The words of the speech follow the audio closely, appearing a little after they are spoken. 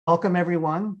Welcome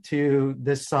everyone to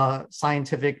this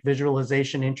scientific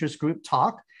visualization interest group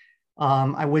talk.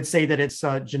 I would say that it's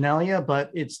Janelia, but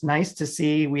it's nice to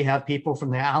see we have people from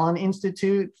the Allen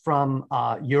Institute, from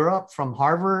Europe, from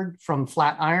Harvard, from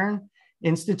Flatiron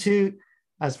Institute,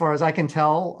 as far as I can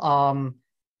tell.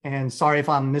 And sorry if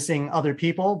I'm missing other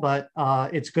people, but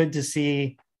it's good to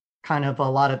see kind of a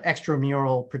lot of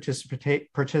extramural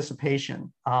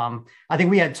participation. I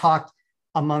think we had talked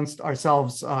amongst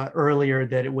ourselves earlier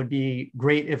that it would be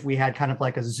great if we had kind of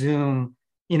like a Zoom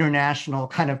international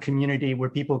kind of community where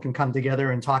people can come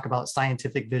together and talk about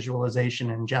scientific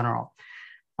visualization in general.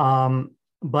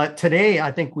 But today,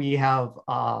 I think we have,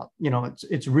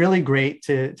 it's really great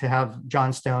to have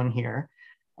John Stone here.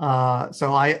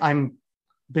 So I'm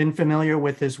been familiar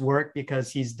with his work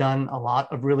because he's done a lot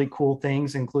of really cool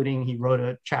things, including he wrote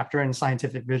a chapter in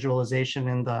scientific visualization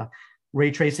in the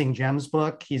Ray Tracing Gems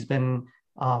book. He's been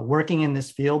working in this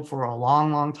field for a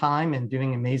long, long time and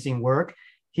doing amazing work.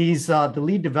 He's the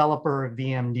lead developer of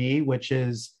VMD, which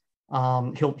is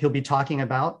he'll be talking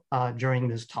about during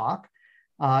this talk.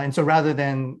 And so rather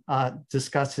than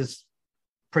discuss his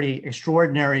pretty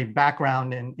extraordinary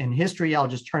background and history, I'll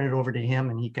just turn it over to him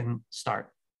and he can start.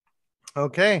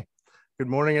 Okay. Good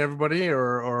morning, everybody,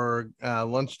 or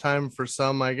lunchtime for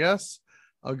some, I guess.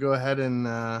 I'll go ahead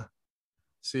and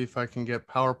see if I can get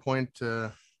PowerPoint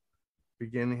to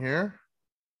begin here.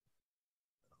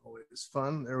 Always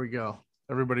fun. There we go.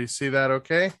 Everybody see that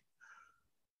okay?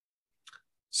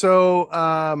 So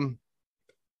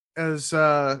as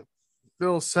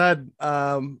Bill said,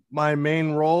 my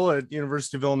main role at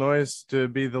University of Illinois is to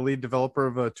be the lead developer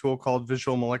of a tool called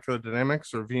Visual Molecular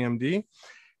Dynamics, or VMD.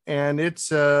 And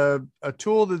it's a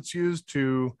tool that's used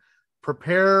to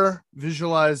prepare,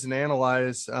 visualize, and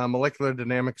analyze molecular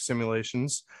dynamic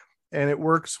simulations. And it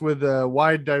works with a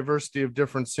wide diversity of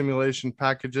different simulation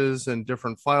packages and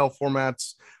different file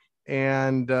formats,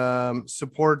 and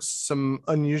supports some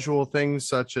unusual things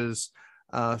such as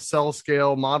cell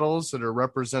scale models that are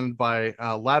represented by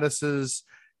lattices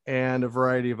and a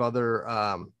variety of other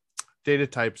data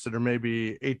types that are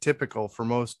maybe atypical for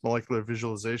most molecular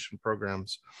visualization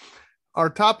programs. Our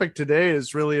topic today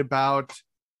is really about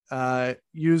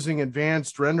using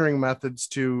advanced rendering methods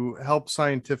to help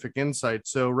scientific insight.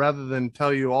 So rather than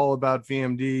tell you all about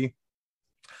VMD,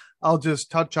 I'll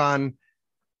just touch on,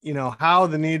 how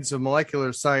the needs of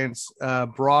molecular science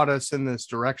brought us in this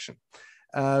direction.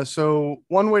 So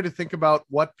one way to think about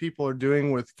what people are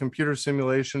doing with computer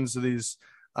simulations of these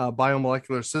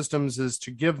biomolecular systems is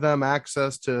to give them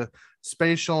access to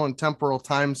spatial and temporal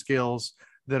timescales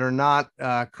that are not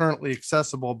currently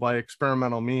accessible by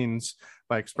experimental means,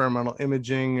 by experimental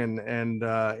imaging and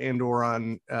or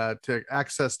on to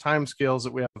access timescales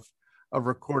that we have of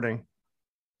recording.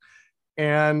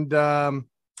 And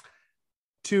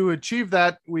to achieve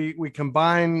that, we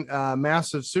combine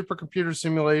massive supercomputer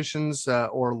simulations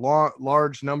or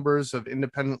large numbers of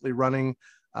independently running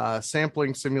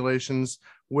sampling simulations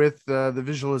with the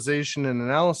visualization and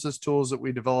analysis tools that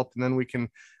we developed, and then we can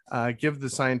give the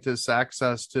scientists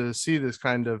access to see this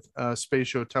kind of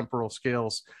spatio-temporal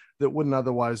scales that wouldn't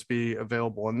otherwise be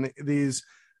available. And these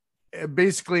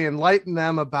basically enlighten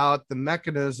them about the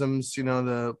mechanisms,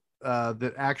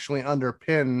 that actually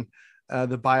underpin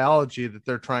the biology that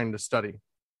they're trying to study.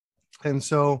 And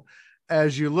so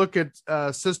as you look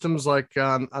at systems like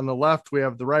on the left, we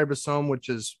have the ribosome, which,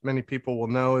 as many people will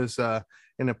know, is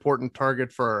an important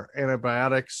target for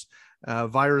antibiotics,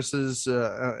 viruses,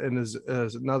 and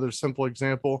as another simple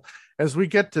example. As we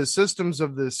get to systems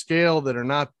of this scale that are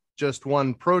not just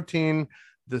one protein,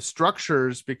 the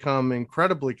structures become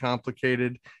incredibly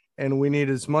complicated, and we need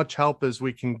as much help as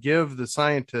we can give the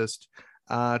scientist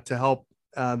to help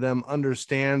them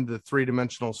understand the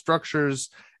three-dimensional structures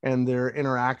and their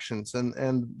interactions,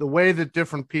 and the way that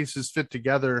different pieces fit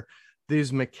together.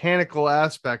 These mechanical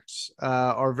aspects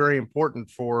are very important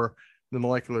for the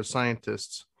molecular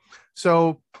scientists.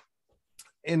 So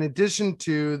in addition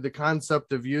to the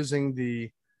concept of using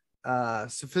the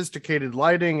sophisticated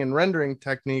lighting and rendering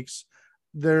techniques,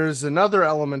 there's another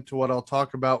element to what I'll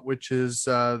talk about, which is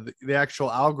the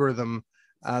actual algorithm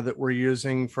that we're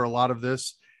using for a lot of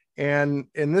this. And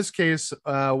in this case,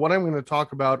 what I'm going to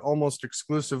talk about almost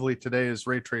exclusively today is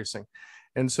ray tracing.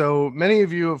 And so many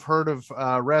of you have heard of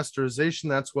rasterization.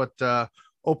 That's what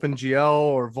OpenGL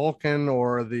or Vulkan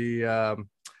or the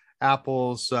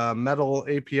Apple's Metal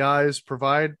APIs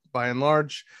provide, by and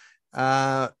large.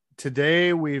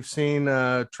 Today, we've seen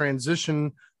a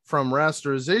transition from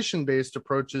rasterization-based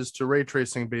approaches to ray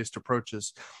tracing-based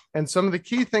approaches. And some of the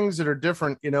key things that are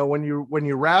different, when you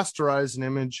rasterize an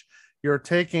image, you're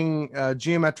taking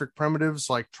geometric primitives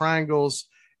like triangles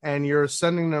and you're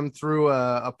sending them through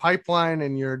a pipeline,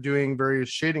 and you're doing various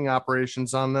shading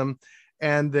operations on them,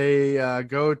 and they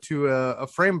go to a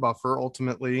frame buffer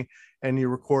ultimately, and you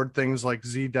record things like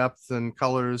Z depth and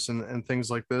colors and things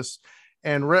like this.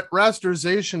 And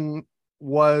rasterization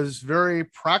was very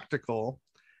practical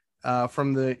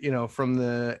from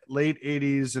the late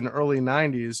 80s and early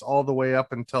 90s all the way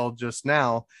up until just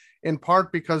now, in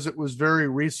part because it was very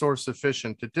resource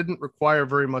efficient. It didn't require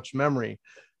very much memory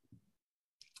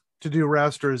to do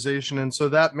rasterization. And so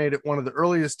that made it one of the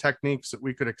earliest techniques that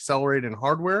we could accelerate in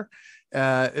hardware.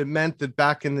 It meant that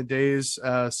back in the days,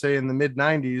 say in the mid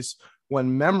 90s,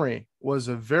 when memory was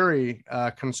a very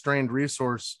constrained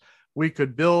resource, we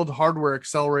could build hardware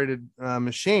accelerated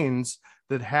machines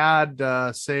that had,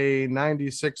 say,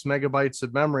 96 megabytes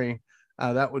of memory.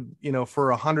 That would,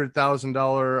 for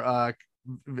 $100,000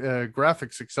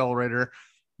 graphics accelerator,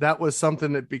 that was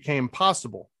something that became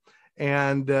possible.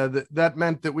 And that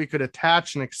meant that we could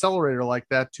attach an accelerator like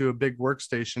that to a big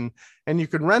workstation, and you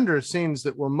could render scenes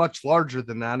that were much larger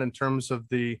than that in terms of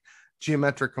the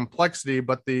geometric complexity,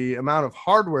 but the amount of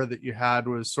hardware that you had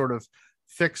was sort of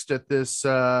fixed at this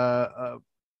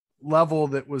level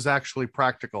that was actually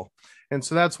practical. And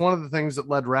so that's one of the things that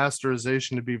led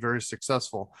rasterization to be very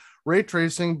successful. Ray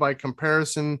tracing, by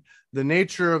comparison, the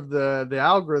nature of the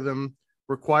algorithm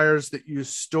requires that you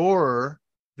store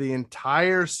the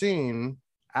entire scene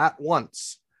at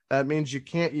once. That means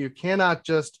you cannot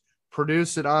just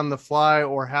produce it on the fly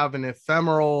or have an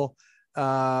ephemeral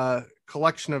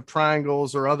collection of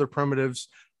triangles or other primitives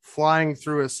flying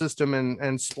through a system and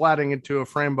splatting into a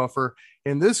frame buffer.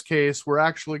 In this case, we're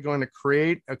actually going to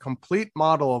create a complete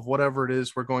model of whatever it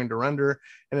is we're going to render,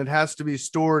 and it has to be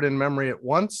stored in memory at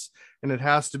once, and it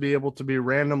has to be able to be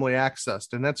randomly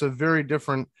accessed. And that's a very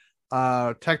different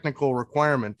technical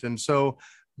requirement. And so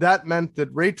that meant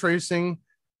that ray tracing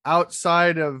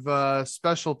outside of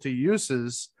specialty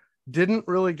uses didn't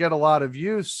really get a lot of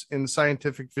use in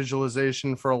scientific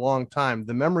visualization for a long time.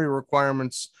 The memory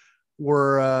requirements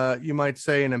were, you might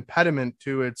say, an impediment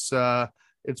to its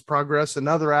progress.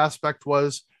 Another aspect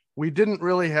was we didn't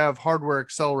really have hardware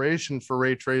acceleration for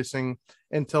ray tracing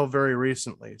until very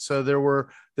recently. So there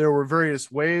were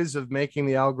various ways of making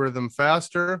the algorithm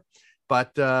faster,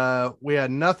 but we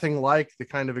had nothing like the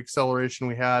kind of acceleration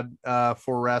we had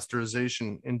for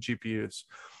rasterization in GPUs.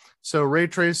 So ray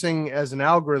tracing as an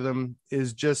algorithm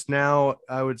is just now,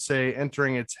 I would say,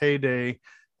 entering its heyday,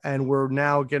 and we're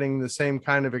now getting the same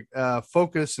kind of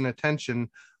focus and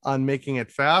attention on making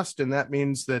it fast. And that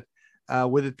means that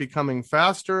with it becoming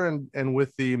faster and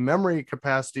with the memory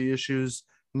capacity issues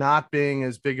not being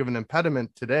as big of an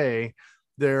impediment today,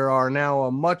 there are now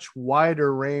a much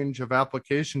wider range of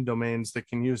application domains that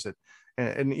can use it.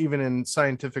 And even in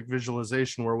scientific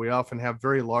visualization, where we often have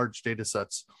very large data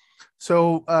sets.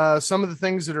 So some of the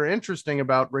things that are interesting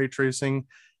about ray tracing,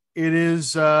 it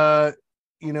is, an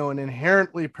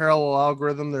inherently parallel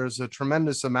algorithm. There's a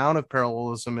tremendous amount of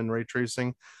parallelism in ray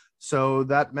tracing. So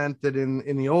that meant that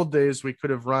in the old days, we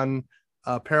could have run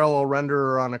a parallel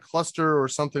renderer on a cluster or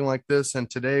something like this. And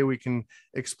today we can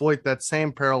exploit that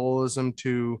same parallelism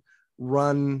to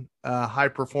run high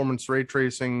performance ray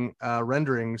tracing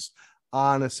renderings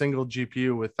on a single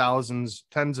GPU with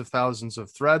tens of thousands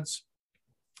of threads.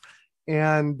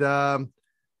 And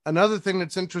another thing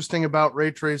that's interesting about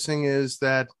ray tracing is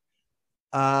that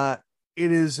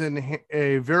it is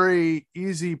a very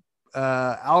easy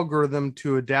algorithm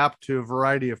to adapt to a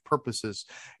variety of purposes.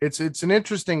 It's an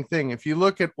interesting thing. If you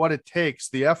look at what it takes,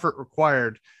 the effort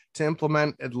required to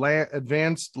implement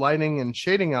advanced lighting and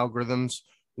shading algorithms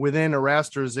within a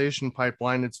rasterization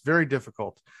pipeline, it's very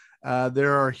difficult.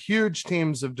 There are huge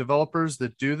teams of developers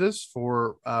that do this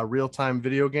for real-time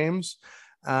video games.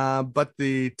 But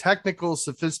the technical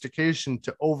sophistication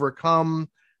to overcome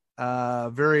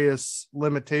various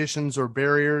limitations or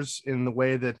barriers in the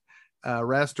way that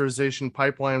rasterization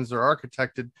pipelines are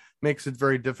architected makes it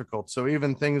very difficult. So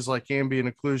even things like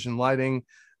ambient occlusion lighting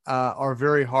are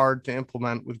very hard to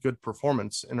implement with good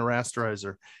performance in a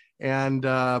rasterizer. And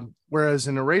whereas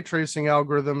in a ray tracing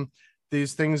algorithm,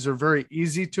 these things are very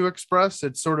easy to express.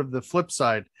 It's sort of the flip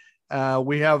side.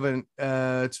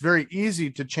 It's very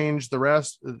easy to change the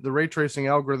ray tracing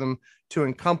algorithm to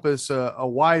encompass a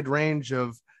wide range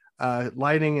of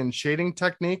lighting and shading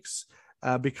techniques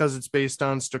because it's based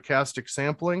on stochastic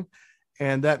sampling.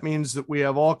 And that means that we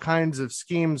have all kinds of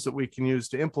schemes that we can use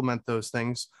to implement those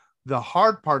things. The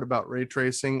hard part about ray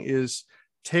tracing is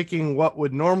taking what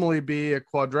would normally be a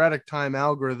quadratic time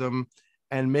algorithm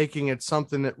and making it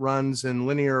something that runs in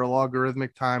linear or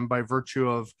logarithmic time by virtue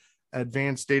of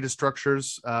advanced data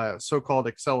structures, so-called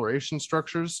acceleration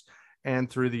structures. and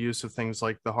through the use of things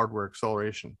like the hardware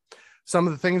acceleration. Some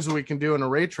of the things that we can do in a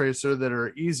ray tracer that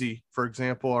are easy, for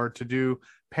example, are to do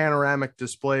panoramic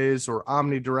displays or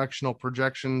omnidirectional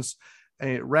projections.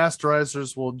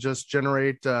 Rasterizers will just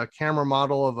generate a camera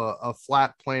model of a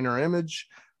flat planar image.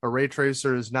 A ray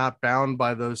tracer is not bound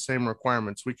by those same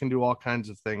requirements. We can do all kinds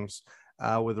of things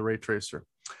with a ray tracer.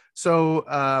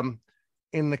 So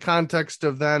in the context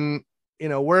of then,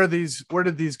 where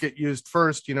did these get used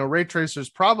first? Ray tracers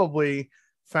probably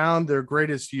found their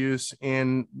greatest use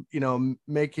in,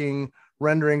 making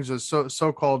renderings of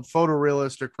so-called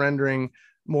photorealistic rendering,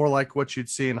 more like what you'd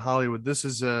see in Hollywood. This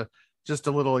is just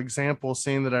a little example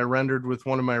scene that I rendered with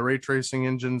one of my ray tracing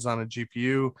engines on a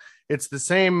GPU. It's the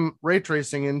same ray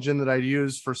tracing engine that I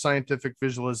use for scientific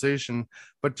visualization,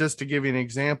 but just to give you an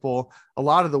example, a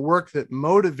lot of the work that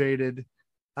motivated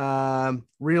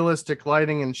realistic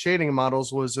lighting and shading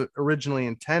models was originally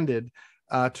intended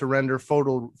to render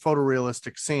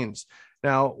photorealistic scenes.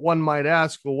 Now, one might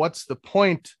ask, well, what's the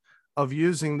point of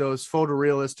using those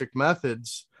photorealistic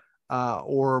methods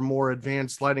or more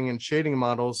advanced lighting and shading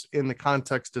models in the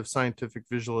context of scientific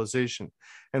visualization?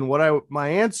 And my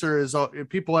answer is,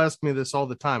 people ask me this all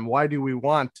the time: why do we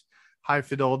want high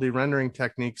fidelity rendering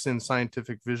techniques in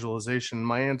scientific visualization?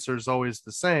 My answer is always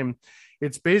the same.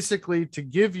 It's basically to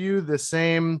give you the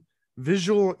same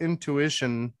visual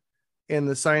intuition in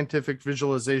the scientific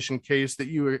visualization case that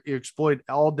you exploit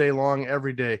all day long,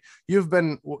 every day. You've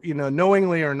been,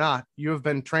 knowingly or not, you have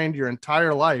been trained your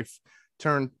entire life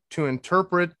to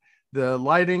interpret the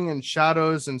lighting and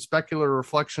shadows and specular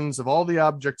reflections of all the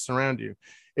objects around you.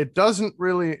 It doesn't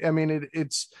really,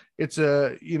 it's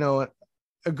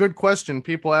a good question.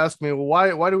 People ask me, well,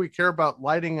 why do we care about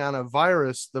lighting on a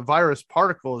virus? The virus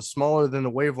particle is smaller than the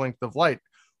wavelength of light.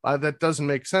 That doesn't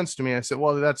make sense to me. I said,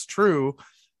 well, that's true,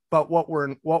 but what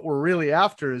we're really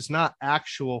after is not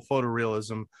actual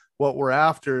photorealism. What we're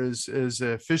after is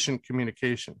efficient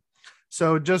communication.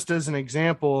 So just as an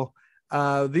example,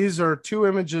 these are two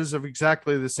images of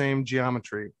exactly the same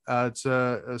geometry. It's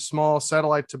a small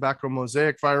satellite tobacco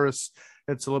mosaic virus.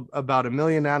 It's about 1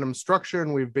 million atom structure,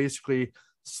 and we've basically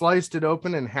sliced it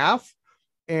open in half.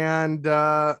 And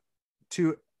to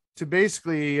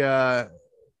basically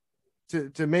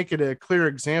to make it a clear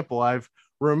example, I've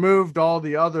removed all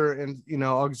the other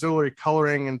auxiliary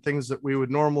coloring and things that we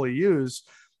would normally use,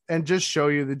 and just show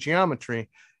you the geometry.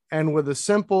 And with a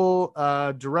simple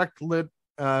direct lit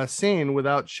scene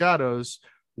without shadows,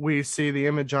 we see the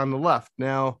image on the left.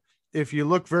 Now, if you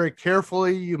look very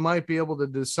carefully, you might be able to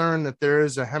discern that there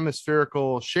is a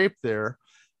hemispherical shape there,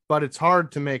 but it's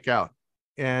hard to make out.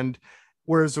 And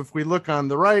whereas if we look on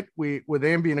the right, with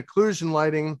ambient occlusion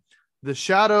lighting, the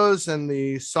shadows and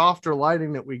the softer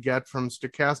lighting that we get from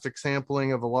stochastic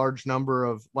sampling of a large number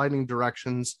of lighting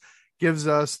directions gives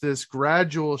us this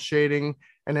gradual shading.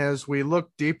 And as we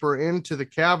look deeper into the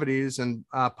cavities and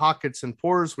pockets and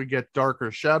pores, we get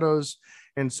darker shadows.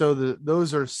 And so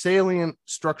those are salient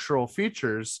structural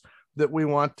features that we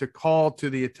want to call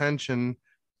to the attention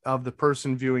of the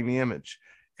person viewing the image.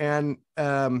 And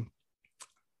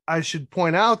I should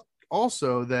point out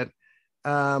also that,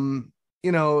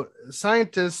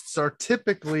 scientists are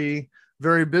typically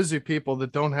very busy people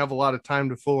that don't have a lot of time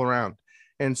to fool around.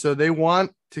 And so they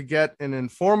want to get an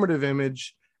informative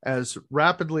image as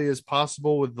rapidly as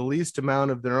possible with the least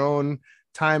amount of their own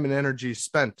time and energy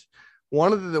spent.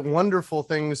 One of the wonderful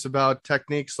things about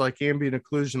techniques like ambient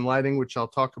occlusion lighting, which I'll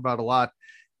talk about a lot,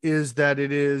 is that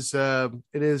it is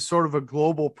sort of a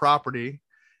global property.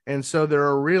 And so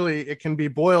it can be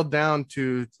boiled down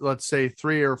to, let's say,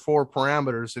 3 or 4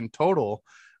 parameters in total,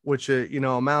 which,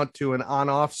 amount to an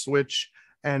on-off switch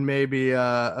and maybe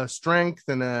a strength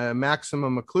and a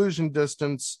maximum occlusion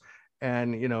distance.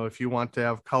 And, if you want to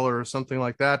have color or something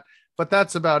like that, but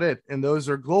that's about it. And those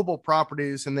are global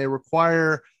properties, and they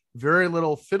require very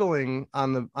little fiddling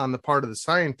on the part of the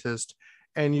scientist.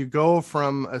 And you go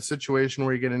from a situation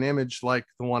where you get an image like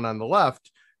the one on the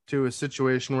left to a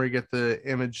situation where you get the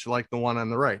image like the one on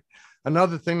the right.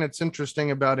 Another thing that's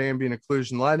interesting about ambient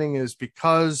occlusion lighting is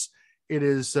because it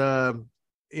is,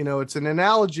 it's an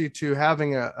analogy to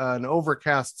having an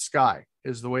overcast sky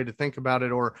is the way to think about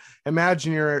it. Or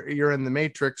imagine you're in the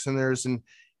Matrix and there's an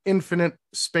infinite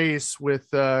space with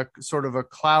sort of a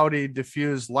cloudy,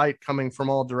 diffused light coming from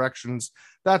all directions.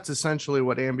 That's essentially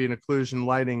what ambient occlusion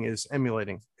lighting is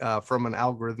emulating from an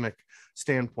algorithmic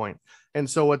standpoint. And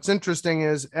so what's interesting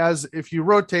is, as if you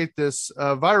rotate this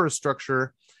virus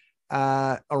structure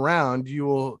around, you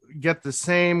will get the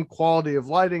same quality of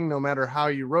lighting no matter how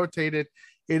you rotate it.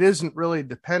 It isn't really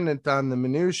dependent on the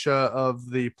minutia of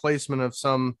the placement of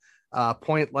some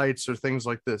point lights or things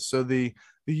like this. So the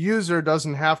user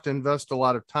doesn't have to invest a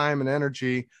lot of time and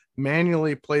energy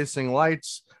manually placing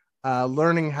lights,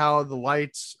 learning how the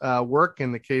lights work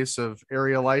in the case of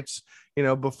area lights.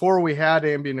 Before we had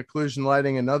ambient occlusion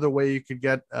lighting, another way you could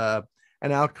get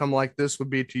an outcome like this would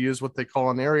be to use what they call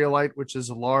an area light, which is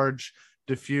a large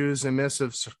diffuse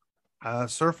emissive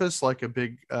surface like a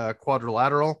big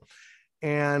quadrilateral.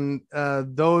 And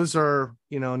those are,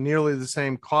 nearly the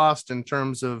same cost in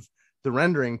terms of the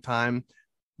rendering time,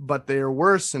 but they are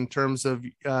worse in terms of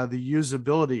the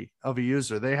usability of a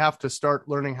user. They have to start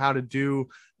learning how to do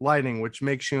lighting, which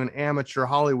makes you an amateur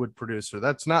Hollywood producer.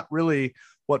 That's not really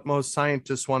what most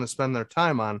scientists want to spend their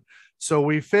time on. So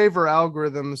we favor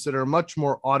algorithms that are much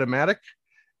more automatic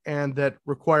and that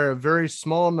require a very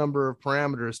small number of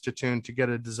parameters to tune to get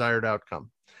a desired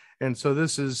outcome. And so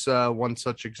this is one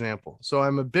such example. So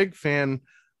I'm a big fan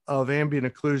of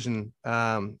ambient occlusion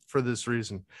for this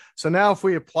reason. So now if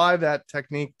we apply that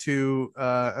technique to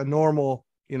a normal,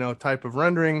 type of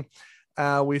rendering,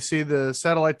 we see the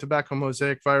satellite tobacco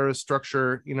mosaic virus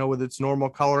structure, with its normal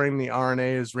coloring. The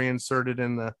RNA is reinserted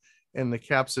in the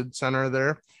capsid center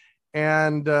there.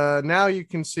 And now you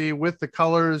can see with the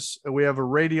colors, we have a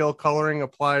radial coloring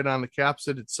applied on the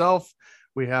capsid itself.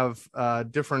 We have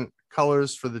different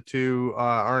colors for the two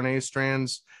RNA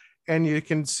strands. And you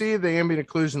can see the ambient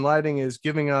occlusion lighting is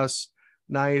giving us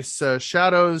nice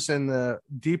shadows in the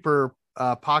deeper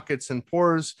pockets and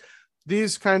pores.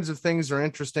 These kinds of things are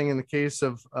interesting in the case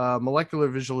of molecular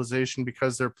visualization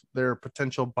because they're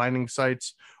potential binding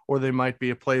sites, or they might be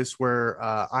a place where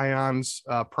ions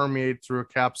permeate through a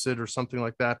capsid or something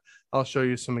like that. I'll show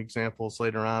you some examples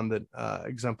later on that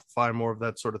exemplify more of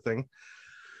that sort of thing.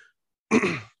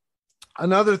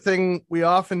 Another thing we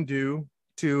often do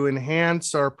to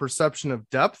enhance our perception of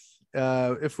depth,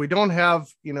 if we don't have,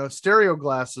 stereo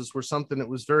glasses were something that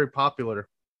was very popular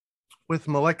with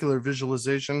molecular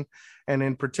visualization, and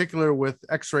in particular with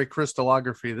X-ray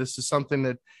crystallography. This is something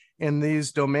that in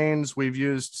these domains, we've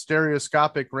used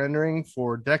stereoscopic rendering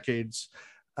for decades.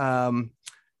 And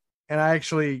I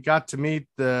actually got to meet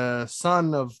the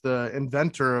son of the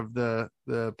inventor of the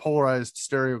polarized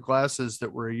stereo glasses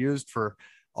that were used for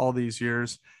all these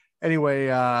years. Anyway,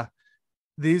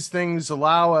 these things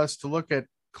allow us to look at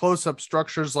close-up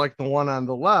structures like the one on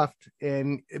the left.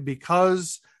 And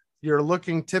because you're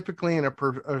looking typically in a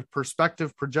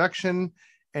perspective projection,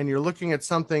 and you're looking at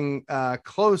something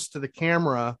close to the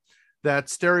camera, that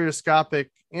stereoscopic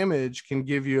image can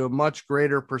give you a much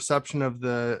greater perception of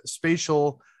the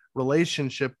spatial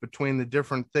relationship between the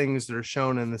different things that are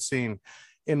shown in the scene.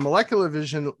 In molecular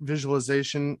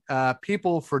visualization,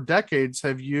 people for decades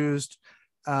have used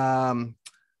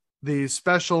the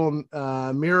special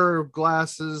mirror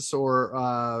glasses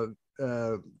or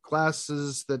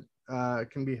glasses that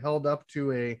can be held up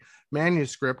to a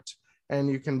manuscript, and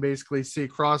you can basically see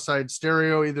cross-eyed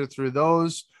stereo either through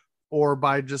those or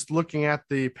by just looking at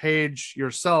the page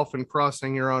yourself and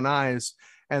crossing your own eyes.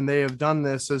 And they have done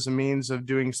this as a means of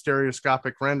doing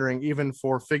stereoscopic rendering, even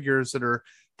for figures that are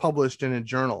published in a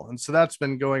journal. And so that's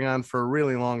been going on for a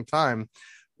really long time.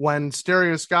 When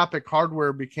stereoscopic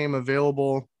hardware became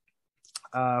available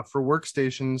for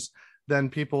workstations, then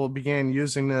people began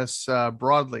using this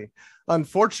broadly.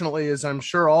 Unfortunately, as I'm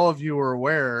sure all of you are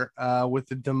aware, with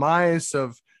the demise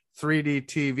of 3D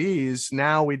TVs,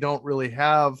 now we don't really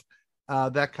have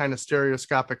that kind of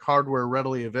stereoscopic hardware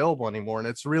readily available anymore. And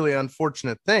it's a really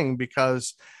unfortunate thing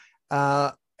because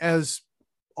as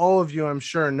all of you, I'm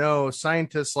sure, know,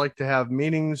 scientists like to have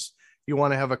meetings. You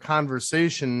want to have a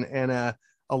conversation, and a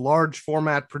large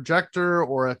format projector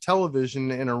or a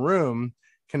television in a room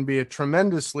can be a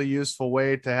tremendously useful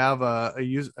way to have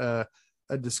a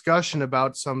discussion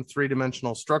about some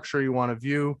three-dimensional structure you want to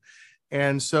view.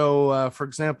 And so, for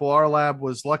example, our lab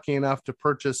was lucky enough to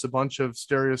purchase a bunch of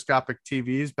stereoscopic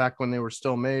TVs back when they were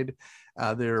still made.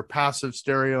 They're passive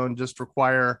stereo and just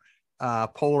require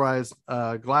polarized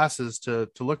glasses to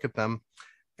look at them.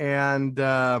 And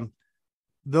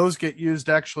those get used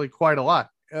actually quite a lot.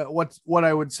 What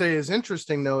I would say is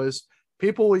interesting, though, is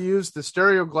people will use the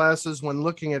stereo glasses when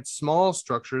looking at small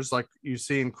structures like you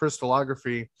see in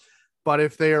crystallography. But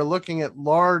if they are looking at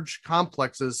large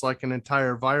complexes like an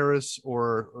entire virus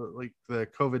or like the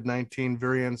COVID-19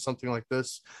 variant, something like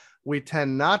this, we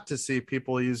tend not to see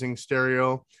people using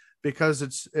stereo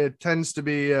because it tends to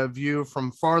be a view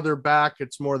from farther back.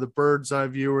 It's more the bird's eye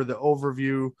view or the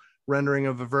overview rendering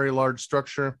of a very large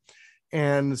structure.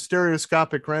 And the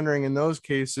stereoscopic rendering in those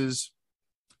cases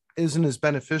isn't as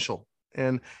beneficial.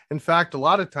 And in fact, a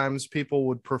lot of times people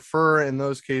would prefer in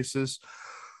those cases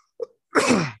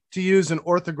to use an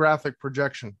orthographic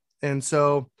projection. And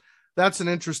so That's an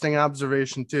interesting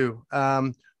observation too.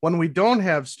 When we don't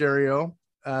have stereo,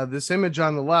 this image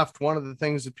on the left, one of the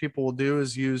things that people will do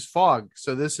is use fog.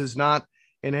 So this is not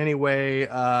in any way,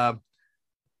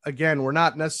 again, we're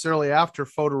not necessarily after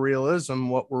photorealism.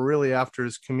 What we're really after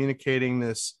is communicating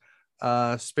this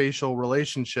spatial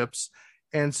relationships.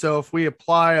 And so if we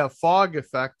apply a fog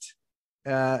effect,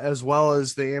 as well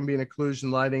as the ambient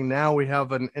occlusion lighting, now we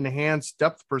have an enhanced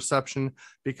depth perception,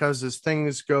 because as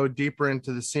things go deeper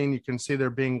into the scene, you can see they're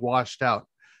being washed out.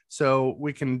 So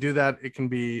we can do that. It can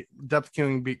be depth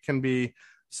cueing, can be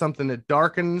something that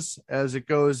darkens as it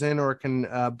goes in, or it can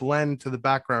blend to the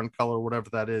background color, whatever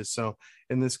that is. So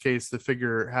in this case, the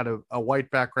figure had a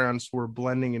white background, so we're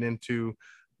blending it into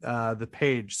the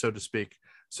page, so to speak.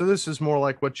 So this is more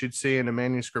like what you'd see in a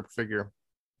manuscript figure.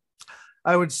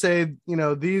 I would say,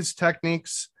 these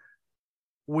techniques,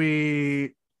 the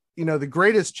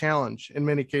greatest challenge in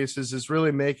many cases is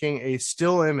really making a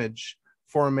still image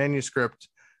for a manuscript.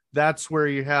 That's where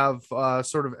you have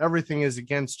sort of everything is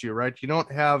against you, right? You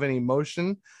don't have any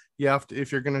motion. You have to,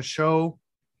 if you're going to show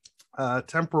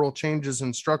temporal changes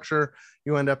in structure,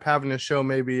 you end up having to show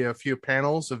maybe a few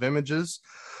panels of images.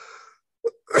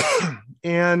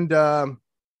 And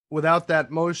without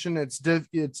that motion, it's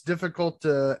difficult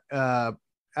to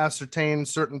ascertain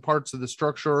certain parts of the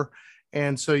structure.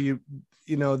 And so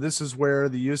this is where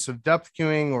the use of depth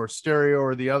cueing or stereo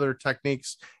or the other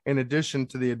techniques, in addition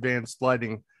to the advanced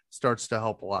lighting, starts to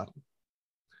help a lot.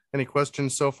 Any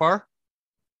questions so far?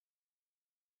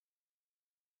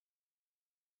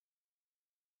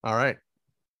 All right,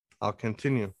 I'll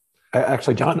continue.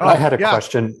 Actually, John, I had a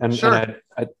question, and, sure.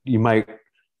 and you might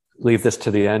leave this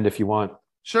to the end if you want.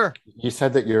 Sure. You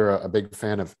said that you're a big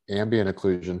fan of ambient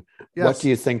occlusion. Yes. What do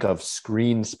you think of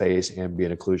screen space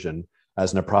ambient occlusion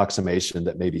as an approximation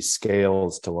that maybe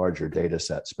scales to larger data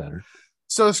sets better?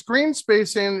 So screen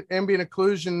space and ambient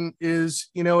occlusion is,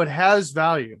 it has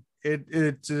value.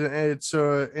 It's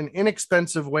an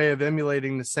inexpensive way of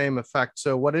emulating the same effect.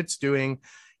 So what it's doing,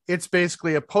 it's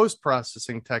basically a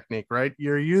post-processing technique, right?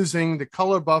 You're using the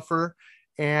color buffer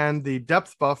and the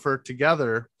depth buffer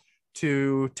together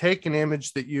to take an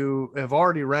image that you have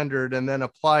already rendered and then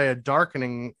apply a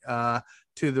darkening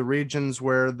to the regions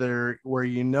where the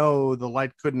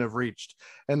light couldn't have reached.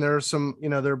 And there are some,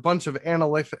 there are a bunch of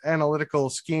analytical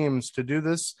schemes to do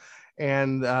this,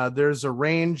 and there's a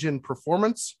range in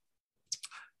performance.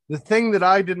 The thing that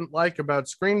I didn't like about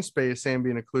screen space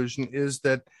ambient occlusion is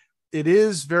that it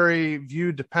is very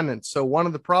view dependent. So one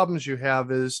of the problems you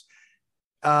have is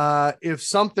if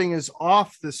something is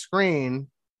off the screen,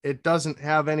 it doesn't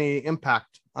have any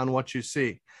impact on what you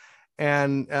see.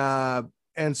 And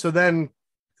so then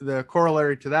the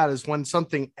corollary to that is when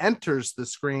something enters the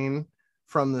screen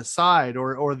from the side,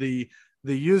 or the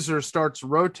user starts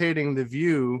rotating the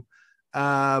view,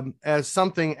 as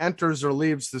something enters or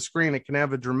leaves the screen, it can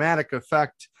have a dramatic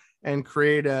effect and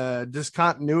create a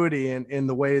discontinuity in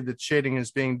the way that shading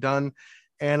is being done.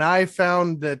 And I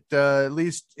found that at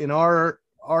least in our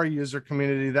user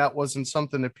community, that wasn't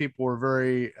something that people were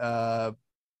very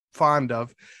fond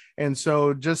of. And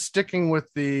so just sticking with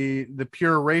the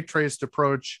pure ray traced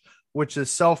approach, which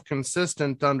is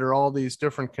self-consistent under all these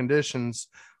different conditions,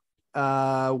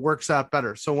 works out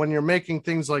better. So when you're making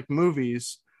things like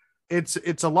movies,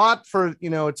 it's a lot for,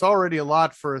 it's already a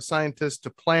lot for a scientist to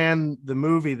plan the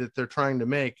movie that they're trying to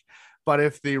make. But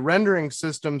if the rendering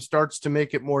system starts to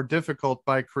make it more difficult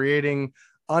by creating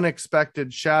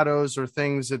unexpected shadows or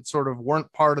things that sort of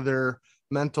weren't part of their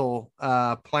mental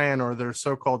plan or their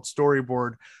so-called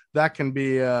storyboard, that can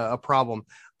be a problem.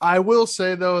 I will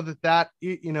say, though, that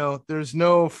there's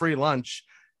no free lunch.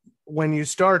 When you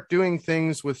start doing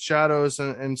things with shadows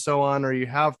and so on, or you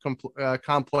have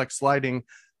complex lighting,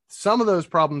 some of those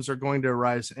problems are going to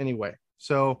arise anyway.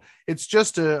 So it's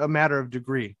just a matter of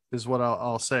degree is what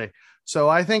I'll say. So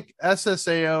I think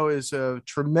SSAO is a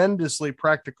tremendously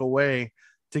practical way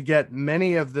to get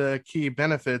many of the key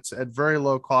benefits at very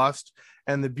low cost.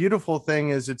 And the beautiful thing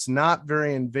is it's not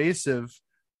very invasive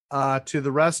to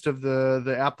the rest of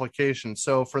the application.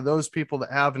 So for those people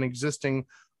that have an existing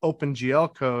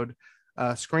OpenGL code,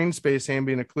 screen space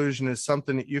ambient occlusion is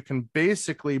something that you can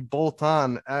basically bolt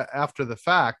on after the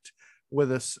fact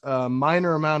with a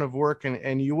minor amount of work,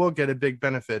 and you will get a big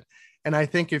benefit. And I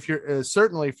think if you're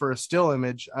certainly for a still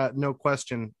image, no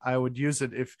question, I would use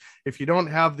it. If you don't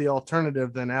have the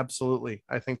alternative, then absolutely.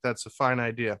 I think that's a fine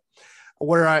idea.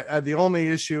 Where the only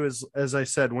issue is, as I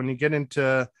said, when you get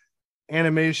into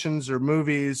animations or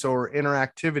movies or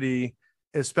interactivity,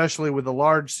 especially with a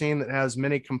large scene that has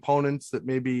many components that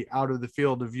may be out of the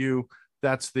field of view,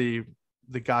 that's the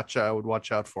gotcha I would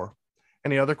watch out for.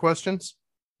 Any other questions?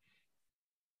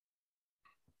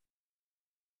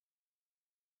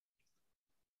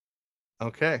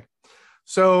 Okay.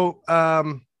 So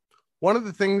one of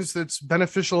the things that's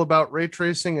beneficial about ray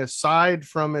tracing, aside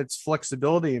from its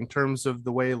flexibility in terms of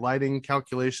the way lighting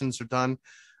calculations are done,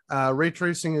 ray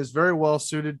tracing is very well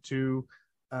suited to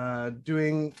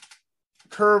doing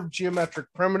curved geometric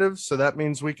primitives. So that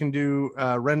means we can do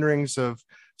renderings of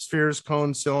spheres,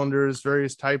 cones, cylinders,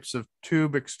 various types of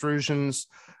tube extrusions,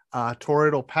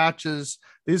 toroidal patches.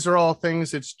 These are all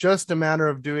things, it's just a matter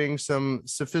of doing some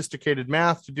sophisticated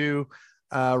math to do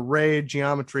ray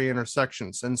geometry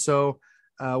intersections. And so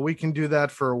we can do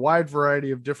that for a wide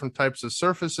variety of different types of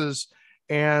surfaces.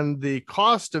 And the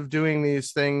cost of doing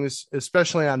these things,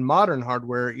 especially on modern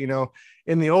hardware,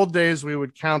 in the old days, we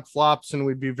would count flops and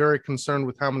we'd be very concerned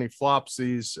with how many flops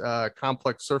these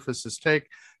complex surfaces take.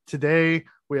 Today,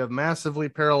 we have massively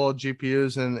parallel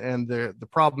GPUs, and the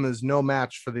problem is no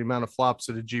match for the amount of flops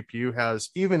that a GPU has,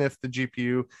 even if the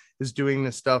GPU is doing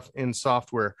this stuff in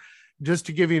software. Just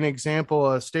to give you an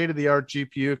example, a state-of-the-art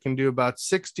GPU can do about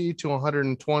 60 to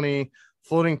 120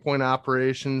 floating point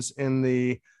operations in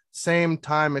the same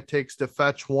time it takes to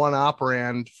fetch one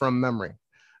operand from memory.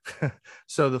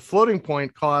 So the floating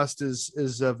point cost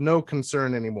is of no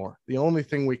concern anymore. The only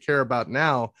thing we care about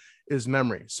now is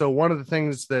memory. So one of the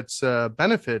things that's a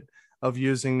benefit of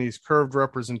using these curved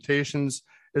representations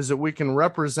is that we can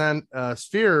represent a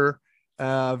sphere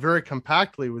very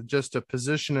compactly with just a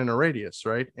position and a radius,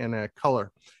 right? And a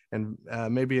color and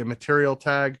maybe a material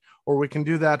tag, or we can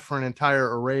do that for an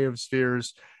entire array of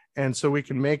spheres. And so we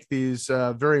can make these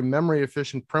very memory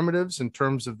efficient primitives in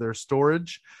terms of their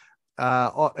storage.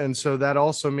 And so that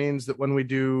also means that when we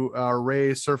do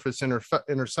array surface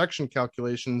intersection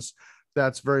calculations,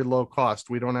 that's very low cost.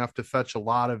 We don't have to fetch a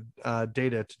lot of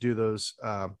data to do those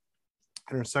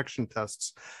intersection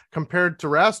tests. Compared to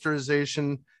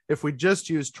rasterization, if we just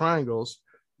use triangles,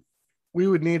 we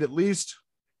would need at least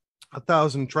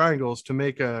 1,000 triangles to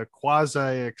make a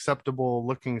quasi-acceptable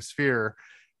looking sphere.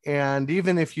 And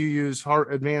even if you use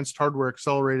advanced hardware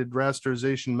accelerated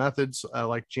rasterization methods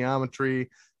like geometry,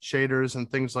 shaders, and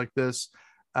things like this,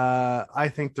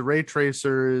 I think the ray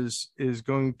tracer is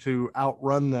going to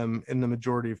outrun them in the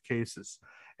majority of cases.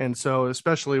 And so,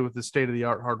 especially with the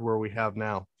state-of-the-art hardware we have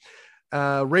now.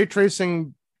 Ray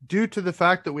tracing, due to the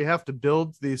fact that we have to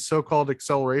build these so-called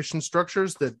acceleration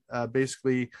structures that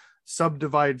basically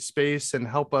subdivide space and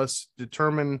help us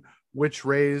determine which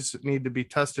rays need to be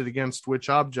tested against which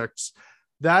objects,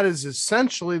 that is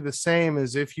essentially the same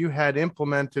as if you had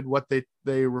implemented what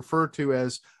they refer to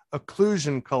as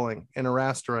occlusion culling in a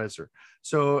rasterizer.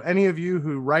 So any of you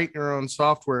who write your own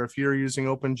software, if you're using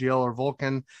OpenGL or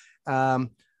Vulkan,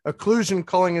 occlusion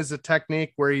culling is a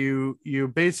technique where you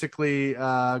basically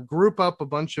group up a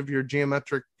bunch of your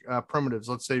geometric primitives.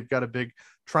 Let's say you've got a big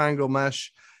triangle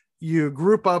mesh. You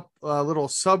group up little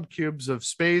subcubes of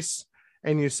space,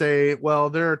 and you say,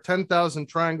 well, there are 10,000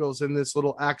 triangles in this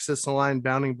little axis aligned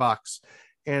bounding box.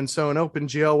 And so in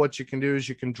OpenGL, what you can do is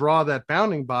you can draw that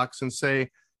bounding box and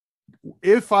say,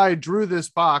 if I drew this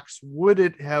box, would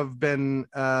it have been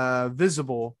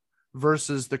visible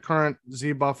versus the current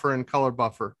Z buffer and color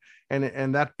buffer?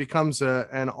 And that becomes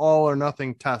an all or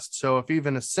nothing test. So if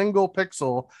even a single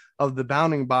pixel of the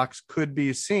bounding box could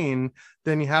be seen,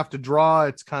 then you have to draw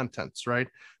its contents, right?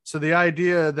 So the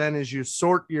idea then is you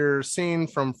sort your scene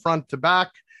from front to back,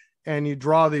 and you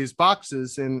draw these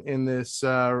boxes in this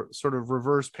sort of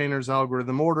reverse painter's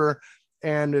algorithm order.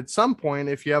 And at some point,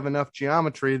 if you have enough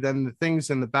geometry, then the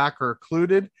things in the back are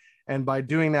occluded. And by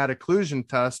doing that occlusion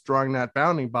test, drawing that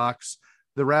bounding box,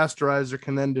 the rasterizer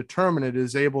can then determine it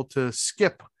is able to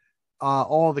skip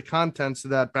all the contents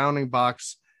of that bounding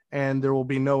box, and there will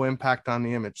be no impact on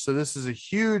the image. So this is a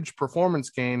huge performance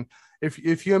gain.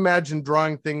 If you imagine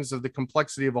drawing things of the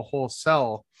complexity of a whole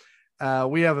cell,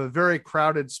 we have a very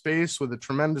crowded space with a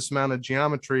tremendous amount of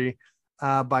geometry.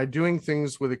 By doing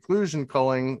things with occlusion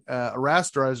culling, a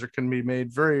rasterizer can be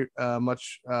made very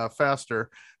much faster,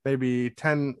 maybe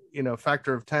 10,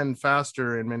 factor of 10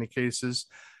 faster in many cases.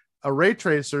 A ray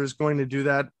tracer is going to do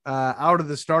that out of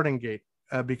the starting gate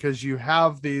because you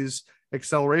have these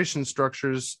acceleration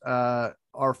structures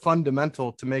are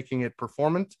fundamental to making it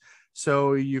performant.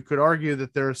 So you could argue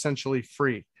that they're essentially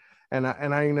free. And I'm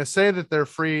going to say that they're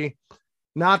free,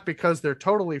 not because they're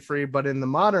totally free, but in the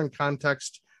modern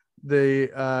context, the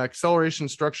acceleration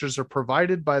structures are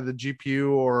provided by the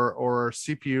GPU or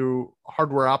CPU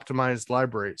hardware optimized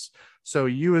libraries. So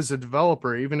you as a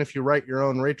developer, even if you write your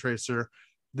own ray tracer,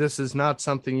 this is not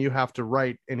something you have to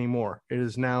write anymore. It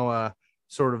is now a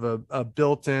sort of a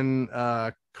built-in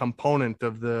component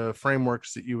of the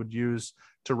frameworks that you would use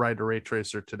to write a ray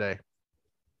tracer today.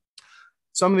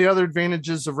 Some of the other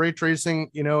advantages of ray tracing,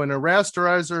 in a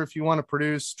rasterizer, if you want to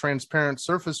produce transparent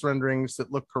surface renderings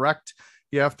that look correct,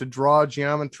 you have to draw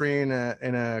geometry in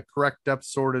a correct depth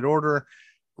sorted order.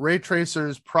 Ray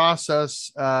tracers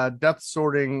process depth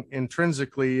sorting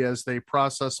intrinsically as they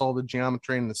process all the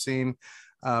geometry in the scene.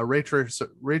 Ray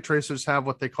tracers have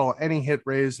what they call any hit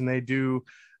rays, and they do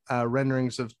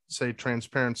renderings of, say,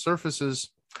 transparent surfaces.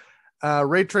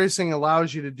 Ray tracing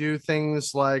allows you to do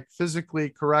things like physically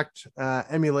correct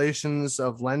emulations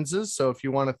of lenses. So if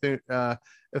you want to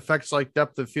effects like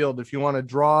depth of field, if you want to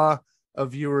draw a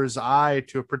viewer's eye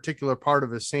to a particular part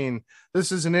of a scene,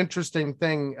 this is an interesting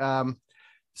thing.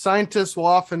 Scientists will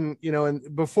often,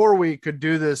 and before we could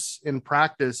do this in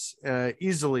practice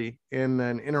easily in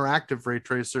an interactive ray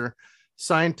tracer,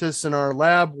 scientists in our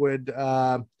lab would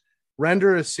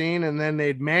render a scene, and then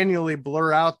they'd manually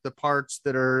blur out the parts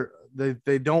that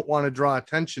they don't want to draw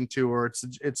attention to, or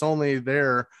it's only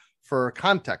there for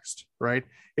context, right?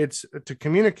 It's to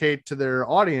communicate to their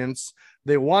audience.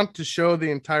 They want to show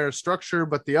the entire structure,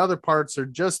 but the other parts are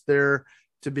just there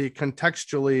to be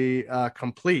contextually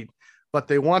complete. But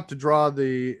they want to draw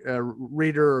the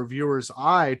reader or viewer's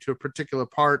eye to a particular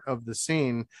part of the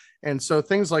scene. And so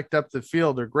things like depth of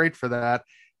field are great for that.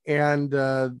 And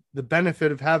the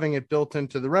benefit of having it built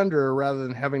into the renderer rather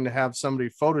than having to have somebody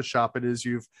Photoshop it is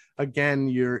you're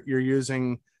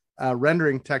using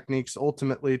rendering techniques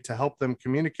ultimately to help them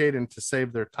communicate and to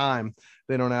save their time.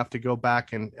 They don't have to go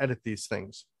back and edit these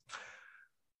things.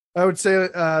 I would say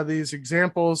these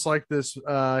examples like this,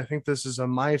 I think this is a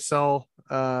micelle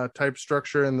type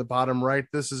structure in the bottom right.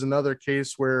 This is another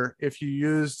case where if you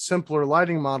used simpler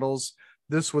lighting models,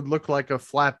 this would look like a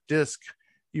flat disc.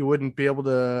 You wouldn't be able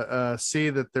to see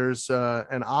that there's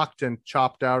an octant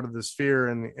chopped out of the sphere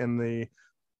in the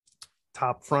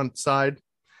top front side.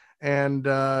 And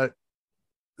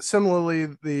similarly,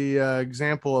 the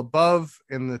example above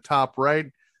in the top right,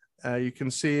 you can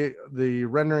see the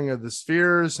rendering of the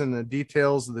spheres and the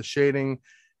details of the shading.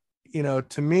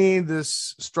 To me,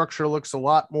 this structure looks a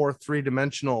lot more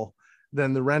three-dimensional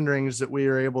than the renderings that we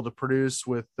are able to produce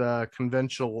with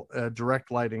conventional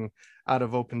direct lighting out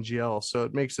of OpenGL. So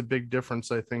it makes a big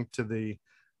difference, I think, to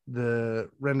the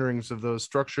renderings of those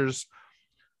structures.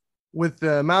 With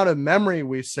the amount of memory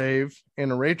we save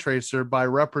in a ray tracer by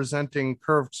representing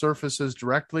curved surfaces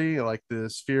directly, like the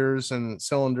spheres and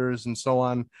cylinders and so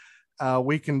on,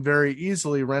 we can very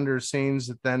easily render scenes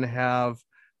that then have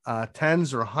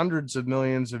tens or hundreds of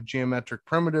millions of geometric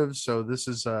primitives. So this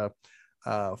is a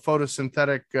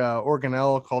photosynthetic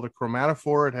organelle called a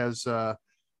chromatophore. It has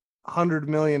 100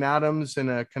 million atoms in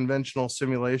a conventional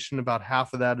simulation. About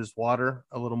half of that is water,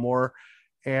 a little more.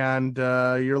 And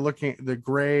you're looking at the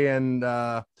gray and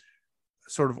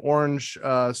sort of orange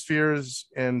spheres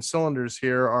and cylinders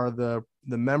here are the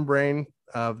membrane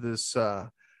of this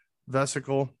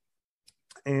vesicle.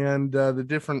 And the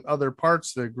different other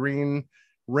parts, the green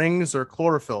rings are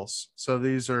chlorophylls. So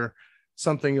these are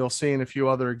something you'll see in a few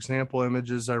other example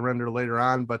images I render later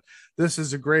on. But this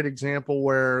is a great example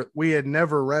where we had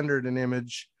never rendered an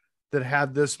image that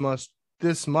had this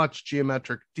much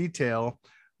geometric detail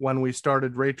when we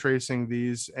started ray tracing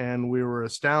these. And we were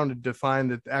astounded to find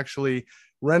that actually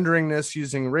rendering this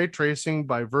using ray tracing,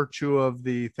 by virtue of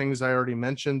the things I already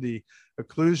mentioned, the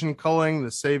occlusion culling,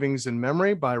 the savings in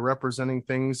memory by representing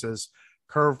things as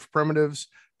curved primitives,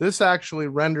 this actually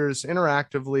renders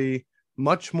interactively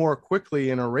much more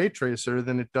quickly in a ray tracer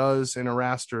than it does in a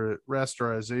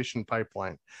rasterization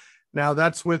pipeline. Now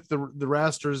that's with the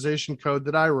rasterization code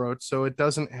that I wrote, so it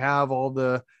doesn't have all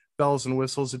the bells and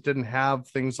whistles. It didn't have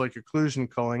things like occlusion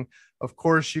culling. Of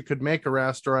course, you could make a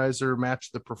rasterizer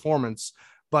match the performance,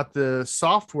 but the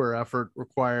software effort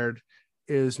required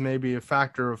is maybe a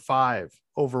factor of 5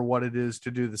 over what it is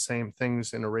to do the same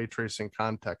things in a ray tracing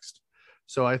context.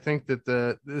 So I think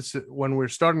that when we're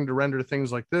starting to render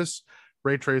things like this,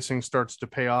 ray tracing starts to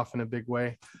pay off in a big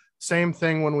way. Same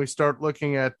thing when we start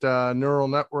looking at neural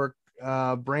network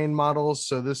brain models.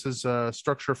 So this is a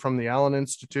structure from the Allen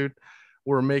Institute.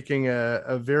 We're making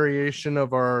a variation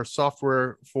of our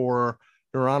software for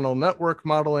neuronal network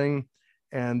modeling.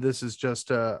 And this is just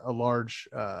a large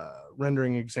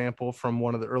rendering example from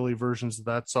one of the early versions of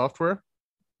that software.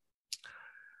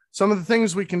 Some of the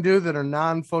things we can do that are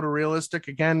non-photorealistic,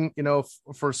 again,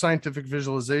 for scientific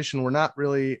visualization, we're not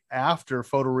really after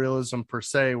photorealism per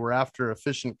se, we're after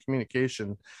efficient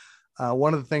communication.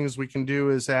 One of the things we can do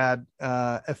is add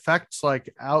effects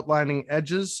like outlining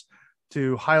edges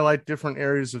to highlight different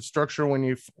areas of structure. When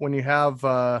you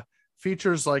have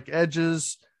features like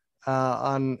edges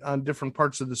on different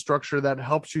parts of the structure, that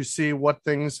helps you see what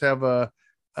things have a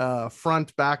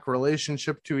front-back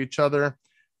relationship to each other.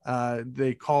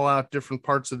 They call out different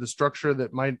parts of the structure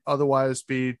that might otherwise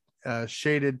be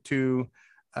shaded to,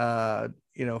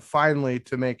 finely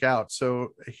to make out.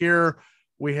 So here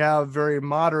we have very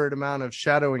moderate amount of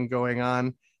shadowing going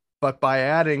on, but by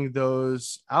adding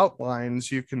those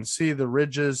outlines, you can see the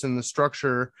ridges in the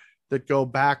structure that go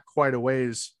back quite a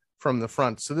ways from the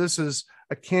front. So this is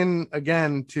akin,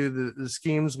 again, to the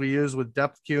schemes we use with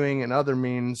depth cueing and other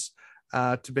means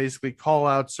to basically call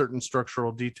out certain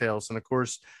structural details. And of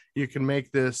course, you can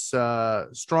make this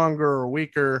stronger or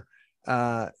weaker,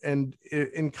 and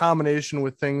in combination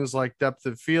with things like depth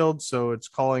of field. So it's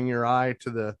calling your eye to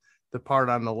the part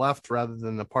on the left rather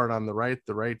than the part on the right.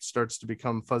 The right starts to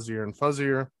become fuzzier and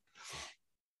fuzzier.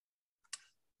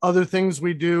 Other things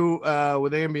we do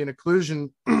with ambient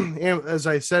occlusion, as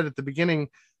I said at the beginning,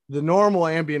 the normal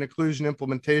ambient occlusion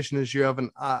implementation is you have an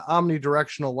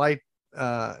omnidirectional light,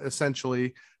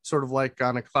 essentially, sort of like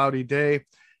on a cloudy day,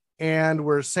 and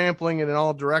we're sampling it in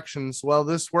all directions. Well,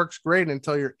 this works great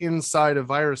until you're inside a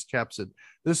virus capsid.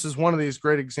 This is one of these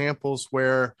great examples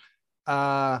where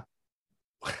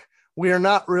we are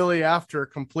not really after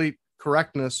complete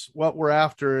correctness. What we're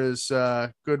after is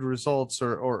good results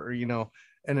or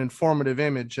an informative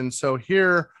image. And so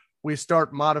here we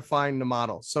start modifying the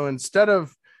model. So instead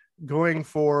of going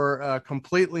for a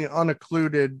completely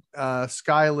unoccluded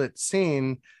skylit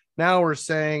scene, now we're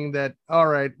saying that, all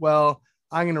right, well,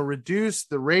 I'm going to reduce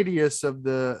the radius of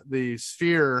the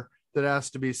sphere that has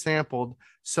to be sampled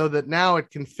so that now it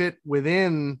can fit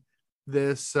within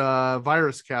this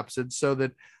virus capsid, so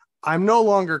that I'm no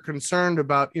longer concerned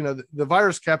about, the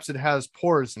virus capsid has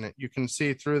pores in it. You can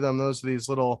see through them. Those are these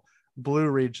little blue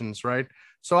regions, right?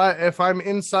 So if I'm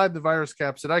inside the virus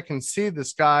capsid, I can see the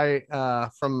sky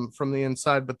from the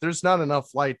inside, but there's not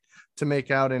enough light to make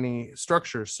out any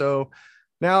structure. So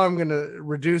now I'm going to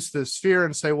reduce the sphere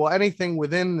and say, well, anything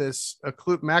within this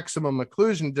maximum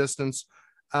occlusion distance,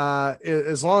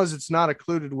 as long as it's not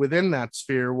occluded within that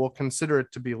sphere, we'll consider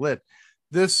it to be lit.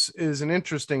 This is an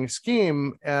interesting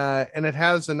scheme, and it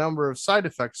has a number of side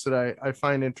effects that I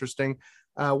find interesting.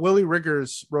 Willie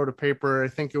Riggers wrote a paper, I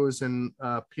think it was in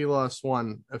PLOS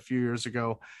 1 a few years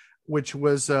ago, which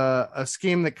was a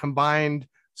scheme that combined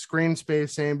screen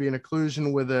space ambient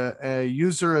occlusion with a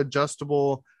user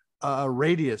adjustable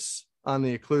radius on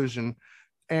the occlusion.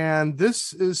 And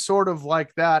this is sort of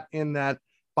like that, in that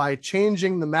by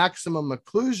changing the maximum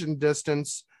occlusion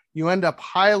distance, you end up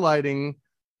highlighting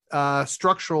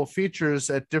structural features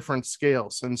at different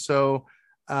scales. And so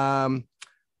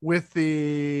with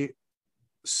the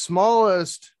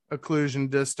smallest occlusion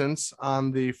distance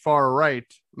on the far right,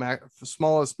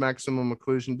 smallest maximum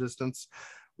occlusion distance,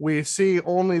 we see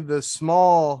only the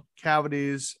small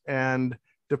cavities and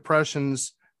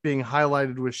depressions being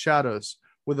highlighted with shadows.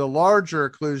 With a larger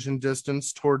occlusion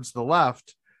distance towards the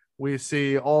left, we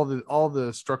see all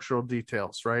the structural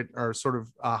details, right, are sort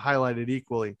of highlighted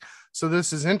equally. So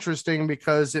this is interesting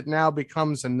because it now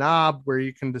becomes a knob where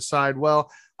you can decide,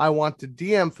 well, I want to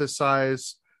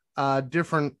de-emphasize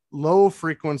different low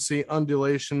frequency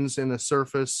undulations in a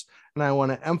surface, and I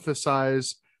want to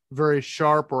emphasize very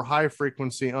sharp or high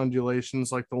frequency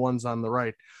undulations like the ones on the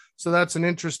right. So that's an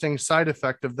interesting side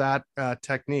effect of that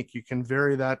technique. You can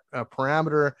vary that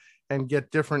parameter and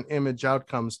get different image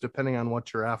outcomes depending on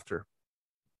what you're after.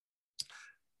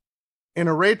 In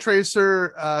a ray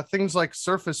tracer, things like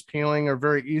surface peeling are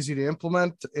very easy to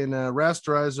implement. In a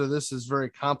rasterizer, this is very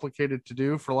complicated to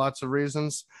do for lots of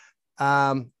reasons.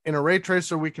 In a ray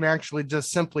tracer, we can actually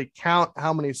just simply count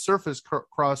how many surface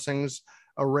crossings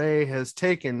a ray has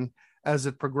taken as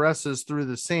it progresses through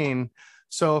the scene.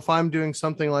 So if I'm doing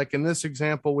something like in this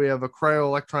example, we have a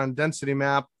cryo-electron density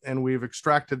map, and we've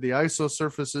extracted the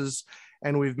isosurfaces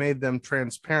and we've made them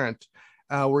transparent.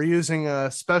 We're using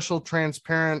a special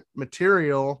transparent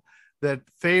material that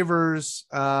favors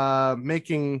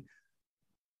making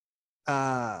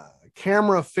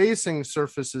camera-facing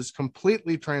surfaces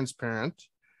completely transparent,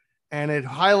 and it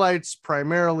highlights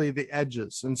primarily the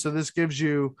edges. And so this gives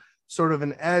you sort of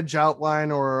an edge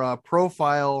outline or a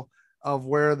profile of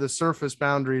where the surface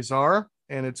boundaries are,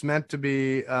 and it's meant to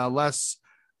be less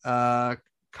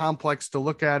complex to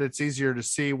look at. It's easier to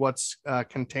see what's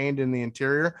contained in the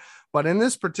interior. But in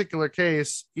this particular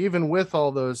case, even with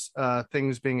all those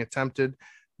things being attempted,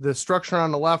 the structure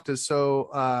on the left is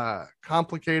so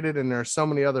complicated, and there are so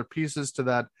many other pieces to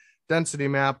that density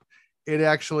map, it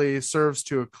actually serves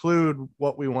to occlude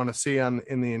what we want to see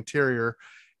in the interior.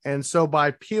 And so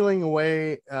by peeling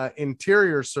away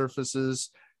interior surfaces,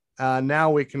 now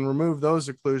we can remove those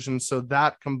occlusions, so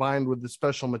that combined with the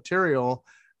special material,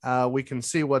 we can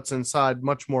see what's inside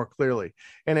much more clearly.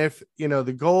 And if,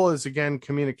 the goal is, again,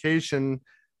 communication,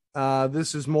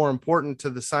 this is more important to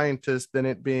the scientist than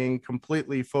it being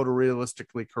completely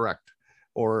photorealistically correct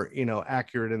or,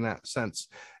 accurate in that sense.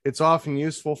 It's often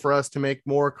useful for us to make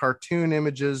more cartoon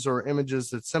images or images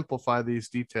that simplify these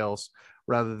details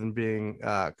rather than being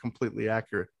completely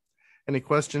accurate. Any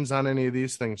questions on any of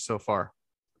these things so far?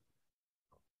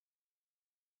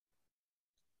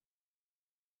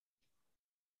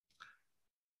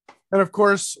 And of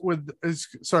course,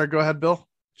 sorry, go ahead, Bill.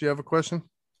 Do you have a question?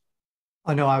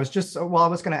 Oh, no, I was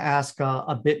going to ask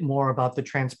a bit more about the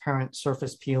transparent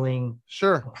surface peeling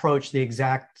approach, the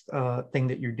exact thing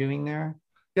that you're doing there.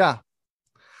 Yeah.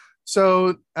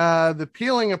 So the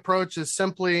peeling approach is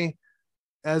simply,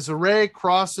 as a ray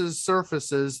crosses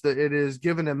surfaces, that it is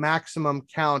given a maximum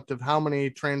count of how many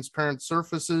transparent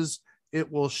surfaces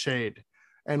it will shade.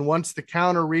 And once the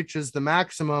counter reaches the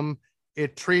maximum,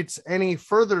 it treats any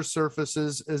further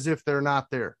surfaces as if they're not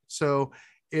there. So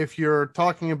if you're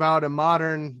talking about a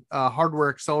modern hardware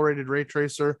accelerated ray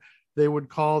tracer, they would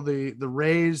call the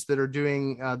rays that are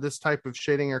doing this type of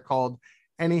shading are called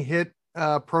any hit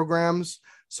programs.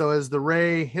 So as the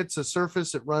ray hits a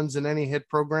surface, it runs an any hit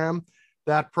program.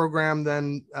 That program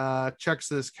then checks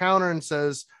this counter and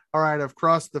says, all right, I've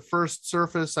crossed the first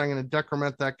surface. I'm going to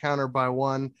decrement that counter by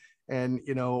 1 and,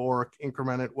 or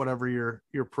increment it, whatever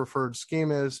your preferred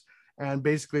scheme is. And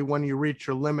basically when you reach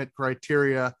your limit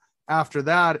criteria, after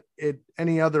that,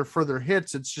 any other further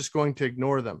hits, it's just going to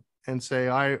ignore them and say,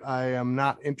 I am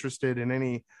not interested in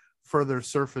any further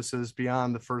surfaces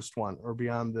beyond the first one or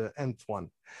beyond the nth one.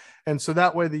 And so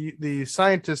that way the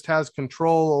scientist has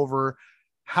control over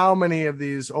how many of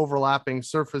these overlapping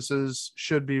surfaces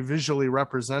should be visually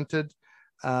represented.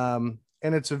 And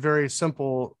it's a very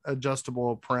simple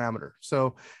adjustable parameter.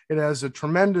 So it has a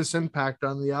tremendous impact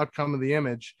on the outcome of the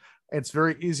image. It's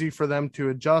very easy for them to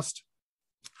adjust.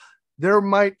 There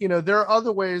are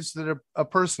other ways that a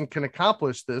person can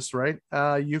accomplish this, right?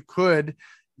 You could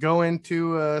go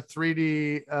into a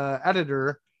 3D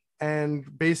editor and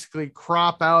basically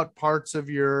crop out parts of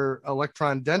your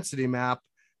electron density map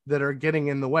that are getting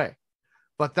in the way.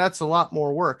 But that's a lot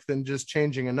more work than just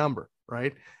changing a number,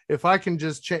 right? If I can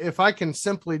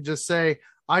simply just say,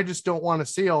 I just don't want to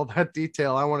see all that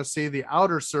detail. I want to see the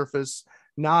outer surface,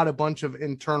 not a bunch of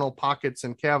internal pockets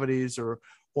and cavities or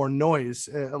noise.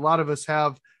 A lot of us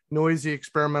have noisy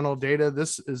experimental data.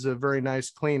 This is a very nice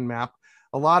clean map.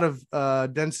 A lot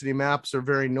of density maps are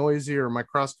very noisy, or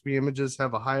microscopy images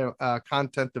have a high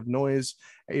content of noise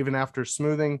even after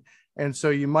smoothing. And so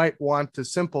you might want to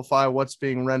simplify what's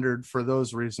being rendered for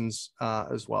those reasons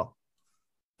as well.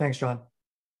 Thanks, John.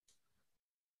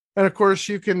 And of course,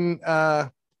 you can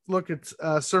look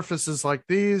at surfaces like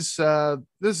these.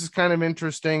 This is kind of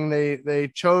interesting. They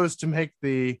chose to make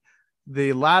the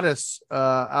lattice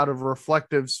out of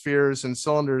reflective spheres and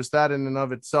cylinders. That in and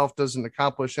of itself doesn't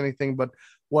accomplish anything. But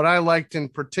what I liked in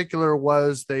particular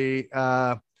was they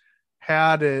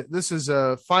this is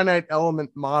a finite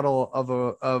element model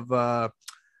of a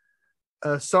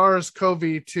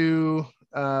SARS-CoV-2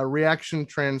 reaction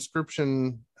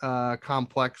transcription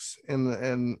complex in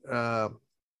the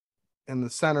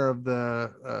center of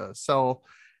the cell,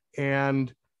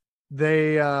 and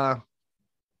they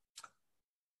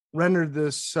rendered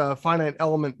this finite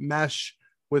element mesh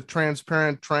with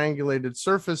transparent triangulated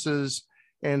surfaces.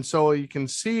 And so you can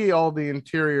see all the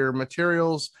interior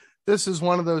materials. This is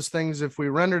one of those things, if we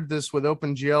rendered this with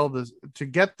OpenGL to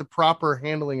get the proper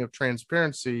handling of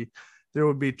transparency, there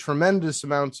would be tremendous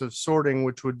amounts of sorting,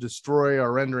 which would destroy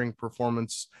our rendering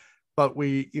performance. But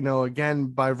we, again,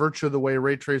 by virtue of the way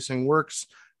ray tracing works,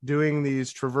 doing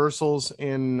these traversals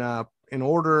in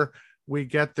order, we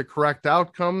get the correct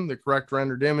outcome, the correct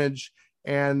rendered image,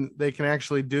 and they can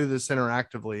actually do this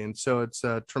interactively. And so it's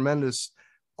a tremendous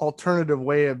alternative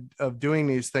way of doing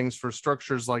these things for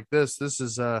structures like this. This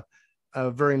is a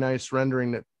very nice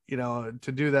rendering that,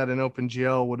 to do that in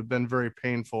OpenGL would have been very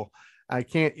painful. I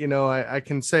can't, I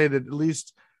can say that at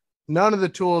least none of the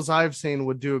tools I've seen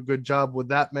would do a good job with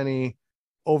that many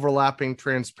overlapping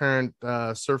transparent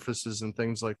surfaces and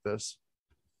things like this.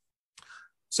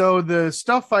 So the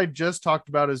stuff I just talked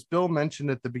about, as Bill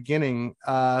mentioned at the beginning,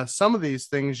 some of these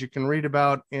things you can read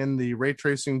about in the Ray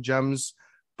Tracing Gems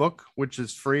book, which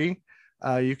is free.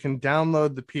 You can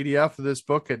download the PDF of this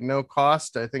book at no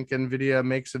cost. I think NVIDIA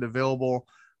makes it available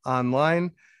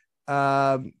online.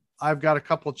 I've got a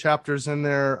couple chapters in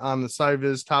there on the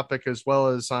SciViz topic, as well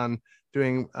as on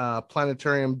doing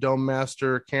planetarium dome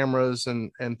master cameras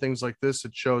and things like this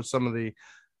that show some of the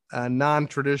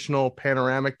non-traditional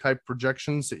panoramic type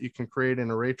projections that you can create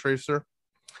in a ray tracer.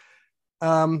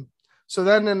 So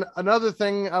then another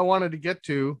thing I wanted to get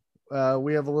to,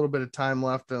 we have a little bit of time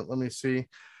left. Let me see.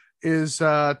 is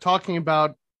talking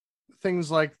about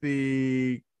things like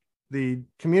the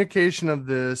communication of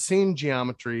the scene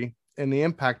geometry and the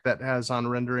impact that has on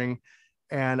rendering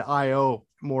and IO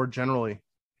more generally.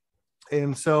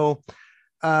 And so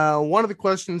one of the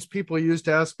questions people used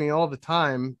to ask me all the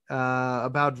time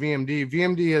about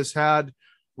VMD has had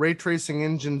ray tracing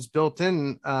engines built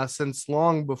in since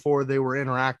long before they were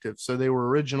interactive. So they were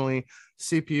originally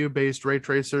CPU-based ray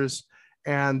tracers,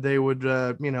 and they would,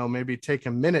 maybe take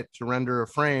a minute to render a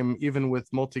frame, even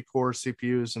with multi-core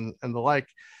CPUs and the like.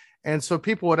 And so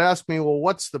people would ask me, well,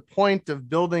 what's the point of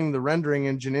building the rendering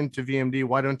engine into VMD?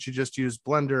 Why don't you just use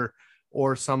Blender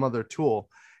or some other tool?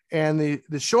 And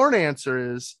the short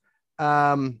answer is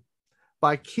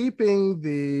by keeping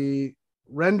the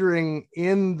rendering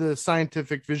in the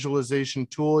scientific visualization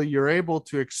tool, you're able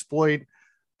to exploit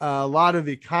a lot of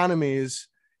economies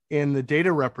in the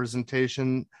data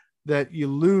representation that you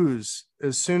lose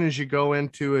as soon as you go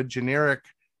into a generic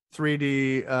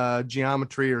 3D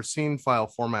geometry or scene file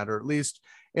format, or at least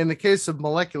in the case of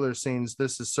molecular scenes,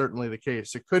 this is certainly the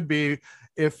case. It could be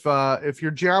if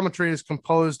your geometry is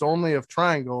composed only of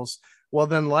triangles, well,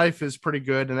 then life is pretty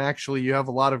good. And actually you have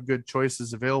a lot of good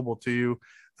choices available to you,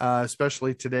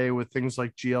 especially today with things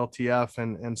like GLTF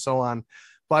and so on.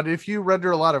 But if you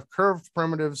render a lot of curved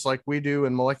primitives like we do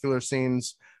in molecular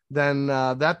scenes, then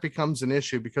that becomes an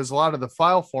issue, because a lot of the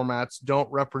file formats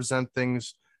don't represent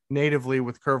things natively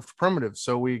with curved primitives.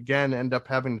 So we again end up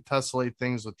having to tessellate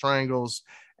things with triangles.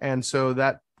 And so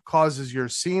that causes your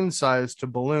scene size to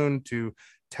balloon to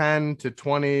 10 to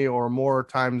 20 or more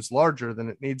times larger than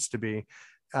it needs to be.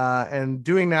 And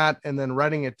doing that and then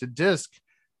writing it to disk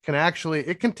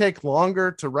it can take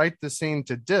longer to write the scene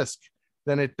to disk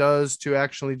than it does to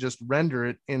actually just render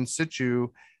it in situ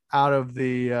out of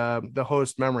the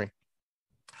host memory.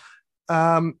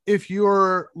 If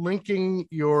you're linking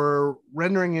your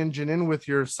rendering engine in with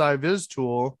your SciViz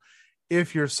tool,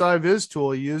 if your SciViz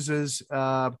tool uses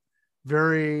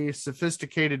very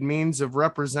sophisticated means of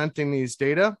representing these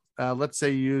data, let's say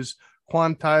you use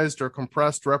quantized or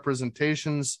compressed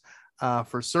representations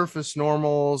for surface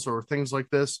normals or things like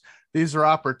this, these are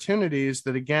opportunities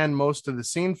that, again, most of the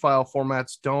scene file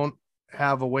formats don't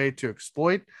have a way to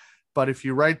exploit. But if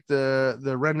you write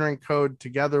the rendering code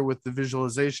together with the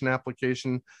visualization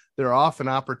application, there are often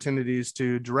opportunities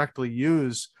to directly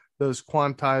use those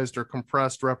quantized or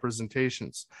compressed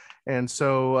representations. And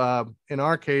so in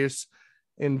our case,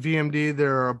 in VMD,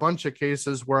 there are a bunch of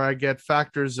cases where I get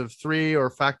factors of 3 or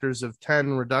factors of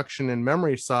 10 reduction in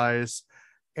memory size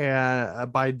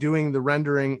by doing the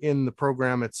rendering in the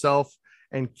program itself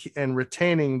and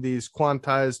retaining these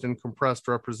quantized and compressed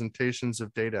representations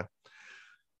of data.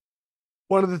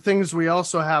 One of the things we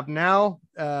also have now,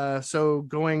 so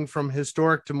going from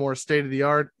historic to more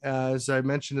state-of-the-art, as I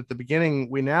mentioned at the beginning,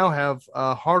 we now have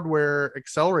hardware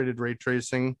accelerated ray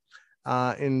tracing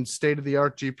in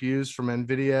state-of-the-art GPUs from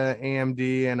NVIDIA,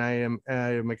 AMD, and I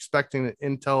am expecting that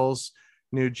Intel's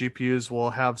new GPUs will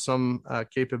have some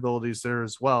capabilities there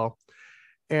as well.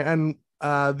 And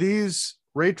these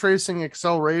ray tracing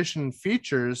acceleration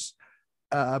features,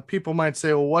 people might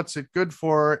say, well, what's it good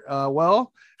for?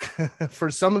 Well,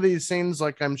 for some of these scenes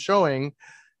like I'm showing,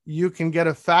 you can get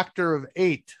a factor of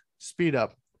 8 speed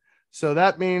up. So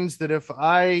that means that if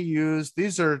I use,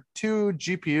 these are 2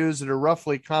 GPUs that are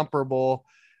roughly comparable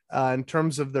in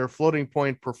terms of their floating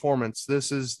point performance.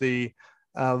 This is the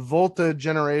Volta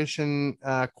generation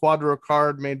Quadro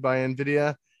card made by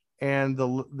NVIDIA, and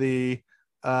the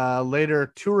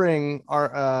later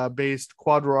Turing based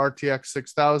Quadro RTX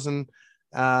 6000,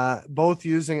 both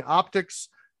using optics.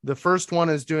 The first one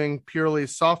is doing purely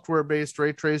software-based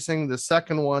ray tracing. The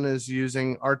second one is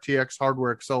using RTX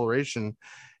hardware acceleration.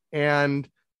 And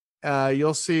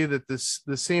you'll see that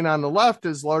the scene on the left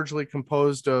is largely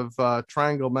composed of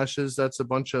triangle meshes. That's a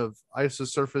bunch of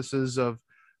isosurfaces of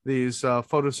these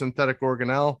photosynthetic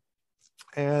organelle.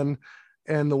 And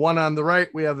the one on the right,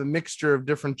 we have a mixture of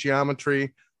different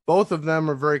geometry. Both of them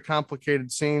are very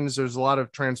complicated scenes. There's a lot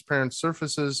of transparent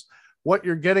surfaces. What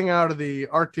you're getting out of the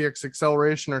RTX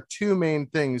acceleration are 2 main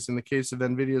things. In the case of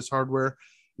NVIDIA's hardware,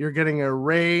 you're getting a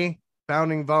ray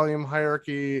bounding volume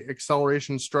hierarchy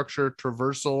acceleration structure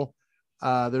traversal.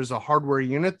 There's a hardware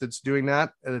unit that's doing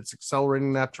that, and it's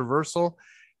accelerating that traversal.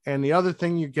 And the other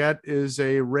thing you get is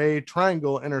a ray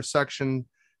triangle intersection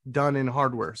done in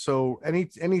hardware. So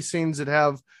any scenes that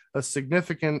have a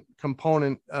significant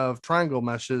component of triangle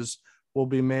meshes will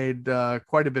be made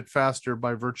quite a bit faster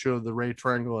by virtue of the ray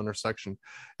triangle intersection.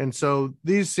 And so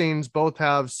these scenes both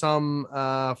have some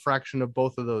fraction of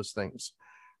both of those things.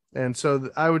 And so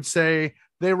I would say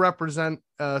they represent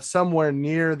somewhere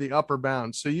near the upper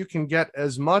bound. So you can get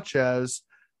as much as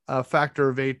a factor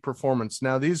of 8 performance.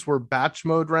 Now, these were batch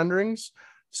mode renderings,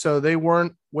 so they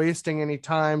weren't wasting any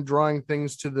time drawing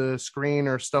things to the screen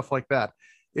or stuff like that.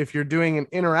 If you're doing an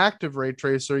interactive ray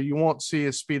tracer, you won't see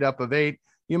a speed up of 8.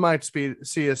 You might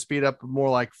see a speed up of more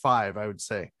like 5, I would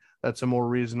say. That's a more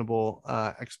reasonable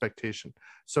expectation.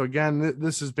 So again,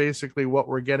 this is basically what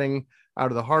we're getting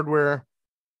out of the hardware.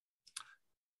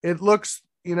 It looks,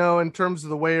 in terms of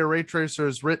the way a ray tracer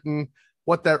is written,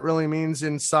 what that really means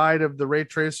inside of the ray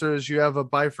tracer is you have a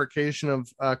bifurcation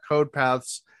of code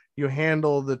paths. You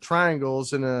handle the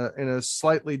triangles in a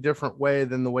slightly different way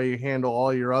than the way you handle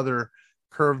all your other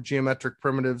curved geometric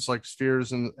primitives like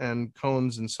spheres and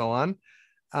cones and so on.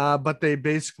 But they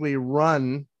basically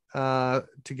run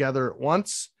together at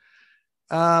once.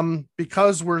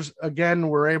 Because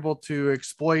we're able to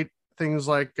exploit things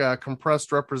like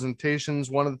compressed representations.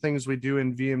 One of the things we do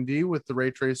in VMD with the ray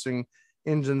tracing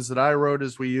engines that I wrote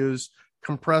is we use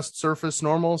compressed surface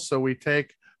normals. So we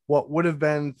take what would have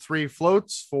been 3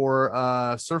 floats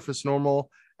for surface normal,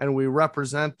 and we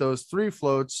represent those 3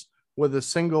 floats with a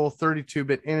single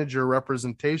 32-bit integer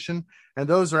representation. And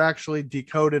those are actually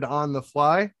decoded on the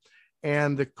fly.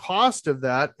 And the cost of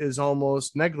that is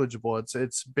almost negligible.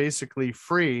 It's basically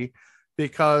free,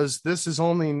 because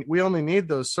we only need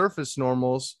those surface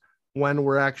normals when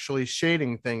we're actually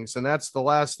shading things. And that's the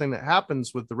last thing that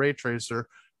happens with the ray tracer.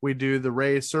 We do the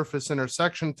ray surface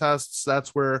intersection tests.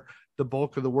 That's where the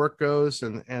bulk of the work goes,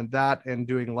 and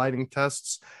doing lighting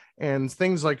tests. And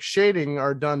things like shading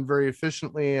are done very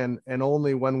efficiently and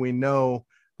only when we know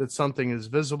that something is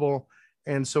visible.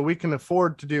 And so we can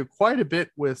afford to do quite a bit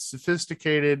with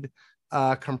sophisticated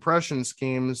compression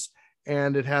schemes,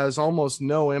 and it has almost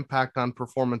no impact on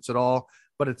performance at all,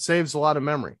 but it saves a lot of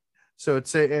memory. So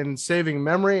saving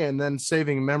memory and then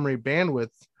saving memory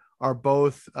bandwidth are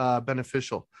both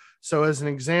beneficial. So as an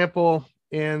example,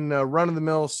 in a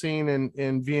run-of-the-mill scene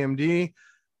in VMD,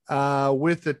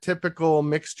 with a typical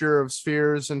mixture of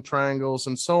spheres and triangles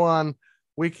and so on,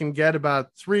 we can get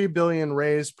about 3 billion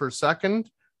rays per second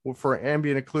for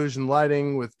ambient occlusion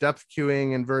lighting with depth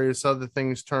queuing and various other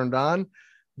things turned on.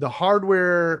 The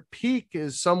hardware peak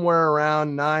is somewhere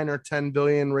around 9 or 10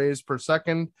 billion rays per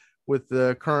second with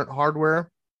the current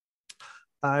hardware.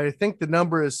 I think the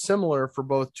number is similar for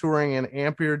both Turing and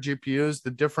Ampere GPUs.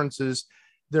 The difference is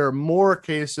there are more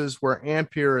cases where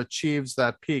Ampere achieves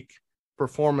that peak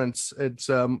performance. It's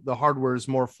the hardware is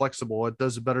more flexible. It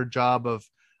does a better job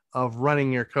of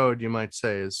running your code, you might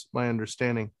say, is my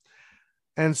understanding.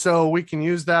 And so we can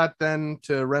use that then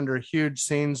to render huge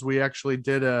scenes. We actually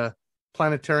did a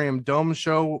planetarium dome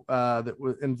show that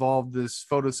involved this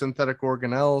photosynthetic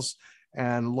organelles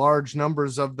and large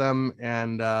numbers of them.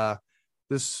 And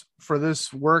for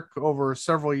this work over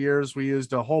several years, we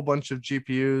used a whole bunch of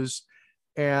GPUs,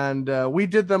 and we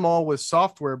did them all with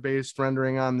software-based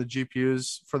rendering on the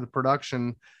GPUs for the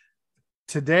production.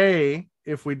 Today,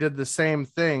 if we did the same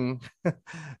thing,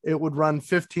 it would run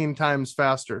 15 times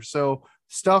faster. So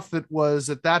stuff that was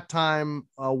at that time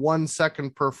 1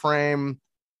 second per frame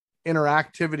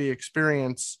interactivity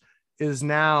experience is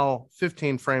now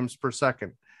 15 frames per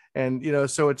second. And,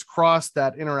 so it's crossed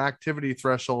that interactivity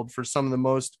threshold for some of the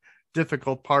most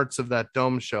difficult parts of that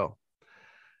dome show.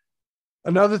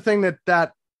 Another thing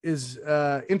that is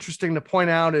interesting to point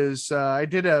out is I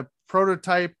did a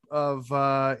prototype of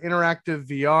interactive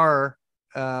VR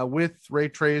with ray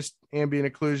traced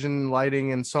ambient occlusion,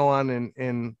 lighting, and so on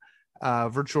in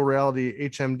virtual reality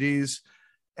HMDs.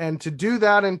 And to do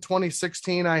that in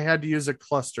 2016, I had to use a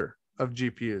cluster of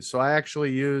GPUs. So I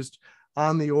actually used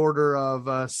on the order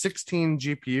of 16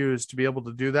 GPUs to be able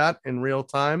to do that in real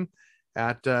time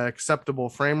at acceptable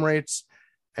frame rates.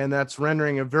 And that's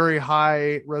rendering a very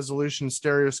high resolution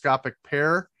stereoscopic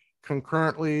pair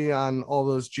concurrently on all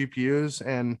those GPUs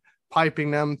and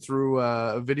piping them through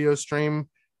a video stream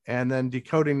and then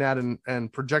decoding that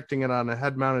and projecting it on a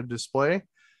head-mounted display.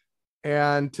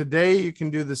 And today you can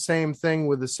do the same thing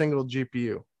with a single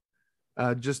GPU,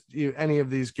 any of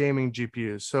these gaming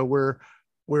GPUs. So we're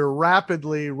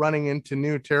rapidly running into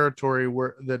new territory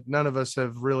that none of us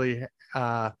have really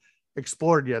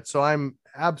explored yet. So I'm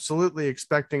absolutely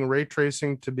expecting ray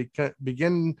tracing to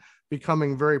begin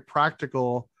becoming very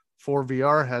practical for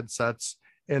VR headsets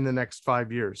in the next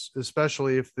 5 years,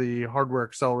 especially if the hardware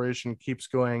acceleration keeps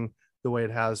going the way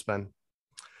it has been.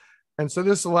 And so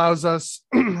this allows us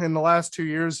in the last 2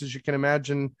 years, as you can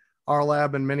imagine, our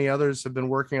lab and many others have been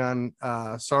working on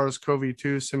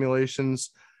SARS-CoV-2 simulations.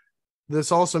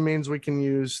 This also means we can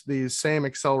use these same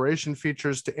acceleration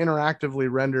features to interactively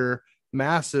render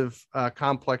massive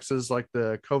complexes like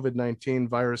the COVID-19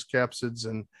 virus capsids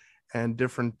and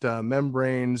different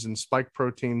membranes and spike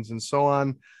proteins and so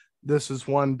on. This is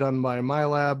one done by my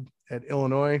lab at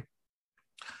Illinois.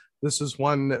 This is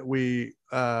one that we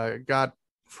got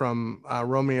from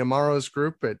Romy Amaro's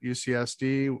group at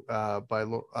UCSD by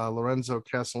Lorenzo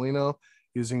Casalino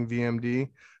using VMD.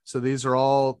 So these are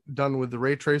all done with the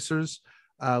ray tracers.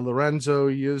 Lorenzo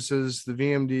uses the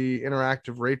VMD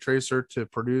interactive ray tracer to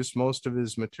produce most of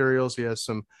his materials. He has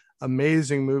some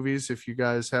amazing movies if you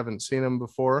guys haven't seen them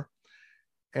before,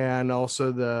 and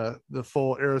also the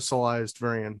full aerosolized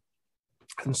variant.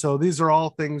 And so these are all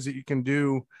things that you can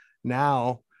do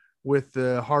now with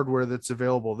the hardware that's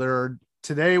available.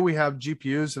 Today we have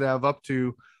GPUs that have up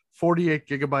to 48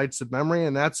 gigabytes of memory,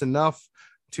 and that's enough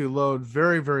to load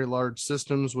very, very large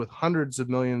systems with hundreds of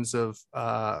millions of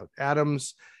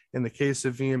atoms in the case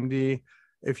of VMD.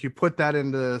 If you put that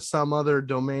into some other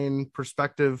domain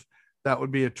perspective, that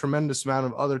would be a tremendous amount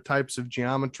of other types of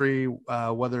geometry,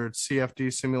 whether it's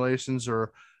CFD simulations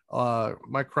or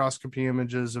microscopy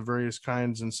images of various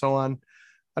kinds and so on.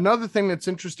 Another thing that's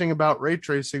interesting about ray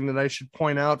tracing that I should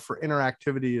point out for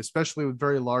interactivity, especially with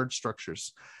very large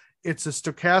structures, it's a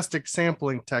stochastic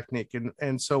sampling technique.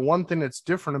 And so one thing that's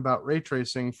different about ray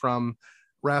tracing from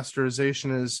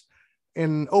rasterization is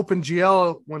in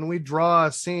OpenGL, when we draw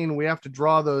a scene, we have to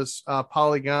draw those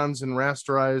polygons and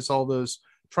rasterize all those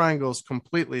triangles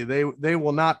completely. They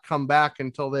will not come back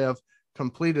until they have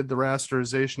completed the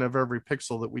rasterization of every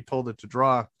pixel that we told it to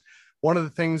draw. One of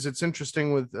the things that's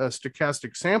interesting with a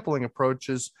stochastic sampling approach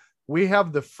is we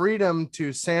have the freedom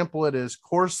to sample it as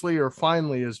coarsely or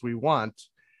finely as we want.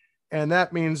 And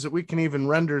that means that we can even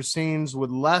render scenes with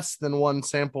less than one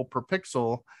sample per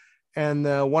pixel. And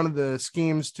one of the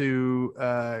schemes to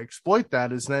exploit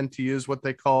that is then to use what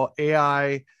they call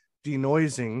AI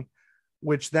denoising,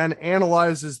 which then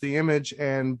analyzes the image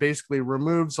and basically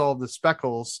removes all the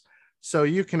speckles. So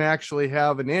you can actually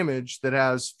have an image that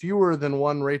has fewer than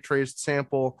one ray traced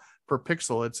sample per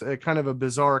pixel. It's a kind of a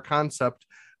bizarre concept,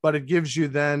 but it gives you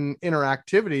then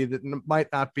interactivity that might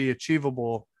not be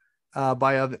achievable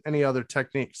by any other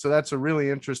technique. So that's a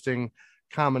really interesting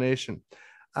combination.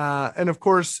 And of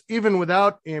course, even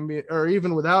without ambient or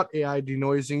even without AI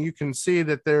denoising, you can see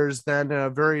that there's then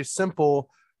a very simple,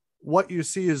 what you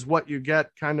see is what you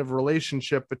get kind of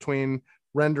relationship between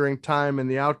rendering time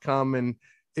and the outcome. And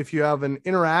if you have an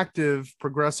interactive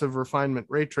progressive refinement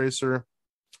ray tracer,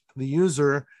 the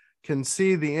user can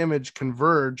see the image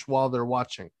converge while they're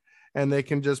watching, and they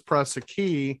can just press a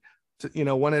key to,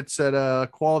 when it's at a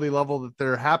quality level that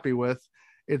they're happy with.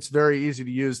 It's very easy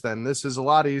to use then. This is a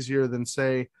lot easier than,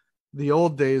 say, the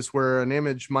old days where an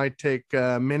image might take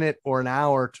a minute or an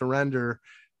hour to render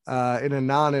in a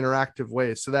non-interactive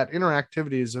way. So that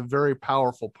interactivity is a very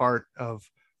powerful part of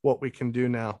what we can do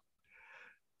now.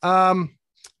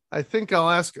 I think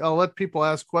I'll let people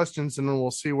ask questions and then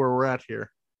we'll see where we're at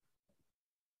here.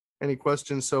 Any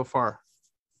questions so far?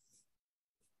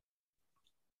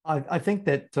 I think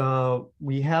that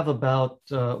we have about,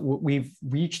 we've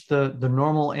reached the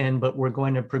normal end, but we're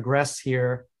going to progress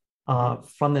here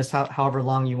from this, however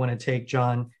long you want to take,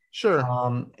 John. Sure.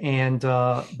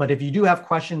 But if you do have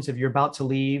questions, if you're about to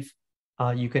leave,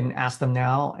 you can ask them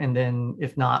now. And then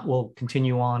if not, we'll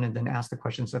continue on and then ask the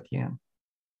questions at the end.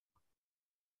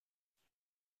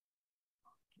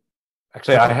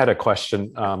 Actually, I had a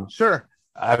question. Sure.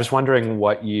 I was wondering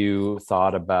what you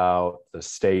thought about the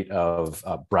state of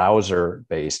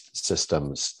browser-based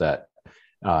systems that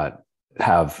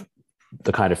have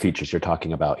the kind of features you're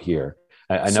talking about here.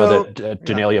 I know that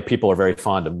Genelia people are very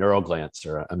fond of NeuralGlance,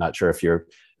 or I'm not sure if you're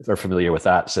familiar with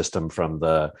that system from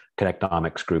the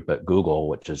Connectomics group at Google,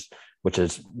 which is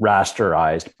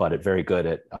rasterized, but it's very good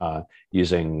at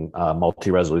using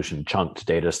multi-resolution chunked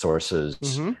data sources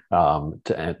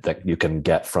that you can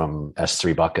get from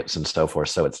S3 buckets and so forth.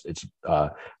 So it's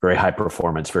very high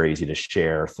performance, very easy to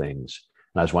share things.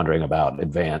 And I was wondering about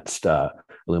advanced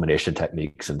illumination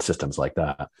techniques and systems like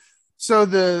that.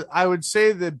 So I would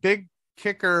say the big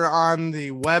kicker on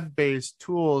the web-based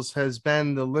tools has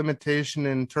been the limitation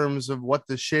in terms of what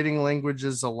the shading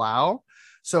languages allow.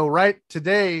 So right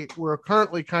today, we're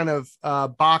currently kind of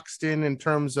boxed in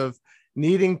terms of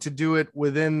needing to do it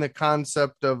within the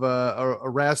concept of a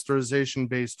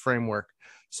rasterization-based framework.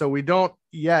 So we don't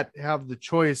yet have the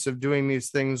choice of doing these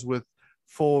things with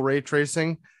full ray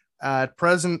tracing. At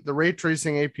present, the ray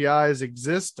tracing APIs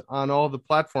exist on all the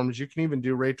platforms. You can even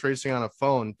do ray tracing on a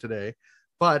phone today.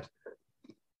 But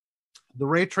the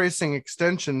ray tracing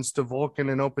extensions to Vulkan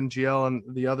and OpenGL and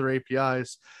the other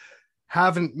APIs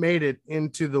haven't made it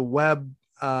into the web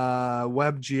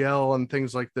WebGL and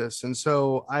things like this. And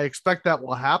so I expect that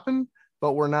will happen,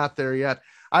 but we're not there yet.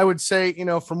 I would say,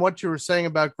 from what you were saying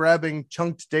about grabbing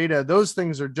chunked data, those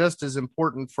things are just as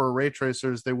important for a ray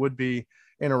tracer as they would be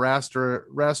in a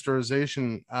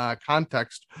rasterization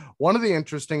context. One of the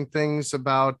interesting things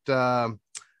about the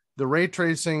ray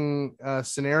tracing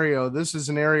scenario, this is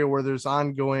an area where there's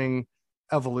ongoing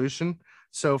evolution.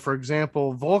 So, for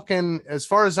example, Vulkan, as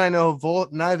far as I know,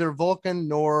 neither Vulkan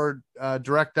nor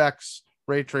DirectX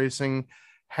ray tracing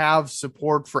have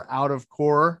support for out of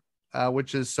core,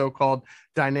 which is so-called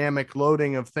dynamic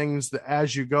loading of things that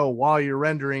as you go while you're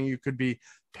rendering, you could be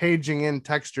paging in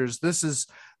textures. This is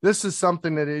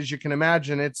something that, as you can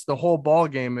imagine, it's the whole ball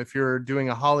game if you're doing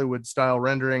a Hollywood style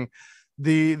rendering.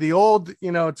 The old,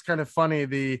 it's kind of funny.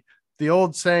 The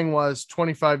old saying was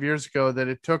 25 years ago that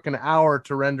it took an hour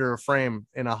to render a frame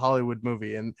in a Hollywood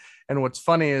movie. And what's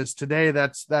funny is today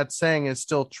that saying is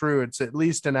still true. It's at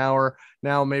least an hour.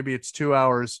 Now maybe it's 2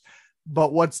 hours.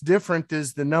 But what's different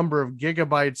is the number of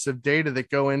gigabytes of data that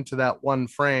go into that one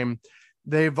frame.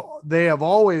 They have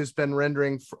always been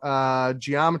rendering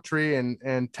geometry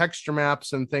and texture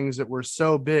maps and things that were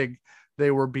so big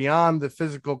they were beyond the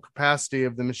physical capacity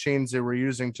of the machines they were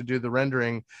using to do the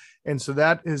rendering. And so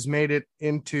that has made it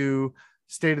into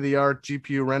state-of-the-art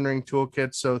GPU rendering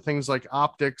toolkits. So things like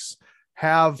optics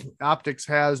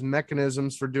has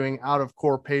mechanisms for doing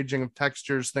out-of-core paging of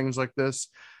textures, things like this.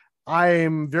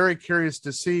 I'm very curious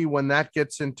to see when that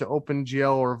gets into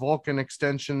OpenGL or Vulkan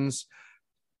extensions,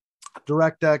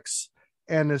 DirectX,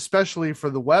 and especially for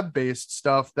the web-based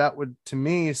stuff, that would, to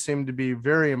me, seem to be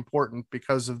very important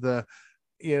because of the,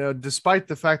 despite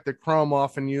the fact that Chrome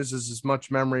often uses as much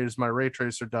memory as my ray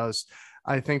tracer does,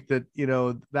 I think that,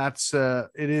 that's,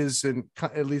 it is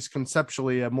at least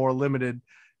conceptually a more limited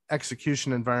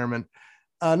execution environment.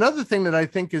 Another thing that I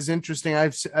think is interesting,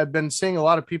 I've been seeing a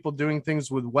lot of people doing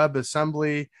things with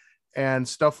WebAssembly and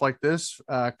stuff like this,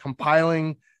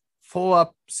 compiling full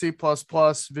up C++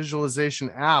 visualization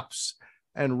apps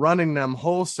and running them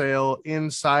wholesale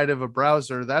inside of a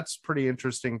browser. That's pretty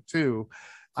interesting too.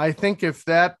 I think if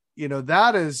that,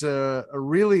 that is a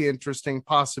really interesting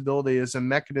possibility as a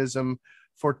mechanism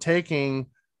for taking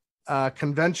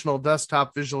conventional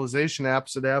desktop visualization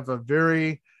apps that have a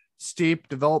very steep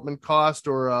development cost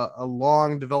or a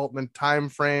long development time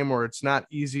frame, or it's not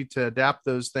easy to adapt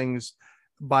those things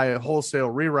by a wholesale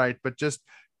rewrite, but just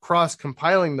cross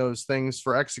compiling those things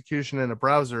for execution in a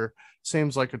browser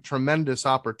seems like a tremendous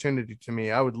opportunity to me.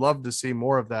 I would love to see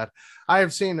more of that. I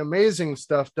have seen amazing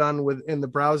stuff done within the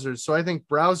browsers. So I think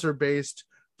browser-based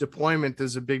deployment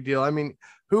is a big deal. I mean,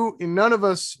 none of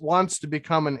us wants to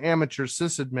become an amateur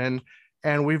sysadmin,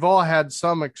 and we've all had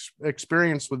some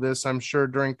experience with this, I'm sure,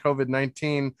 during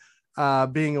COVID-19,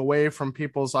 being away from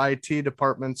people's IT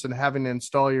departments and having to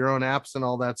install your own apps and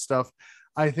all that stuff.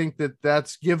 I think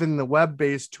that's given the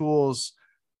web-based tools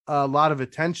a lot of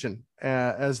attention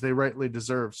as they rightly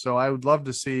deserve. So I would love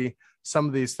to see some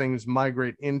of these things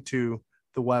migrate into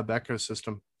the web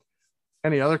ecosystem.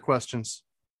 Any other questions?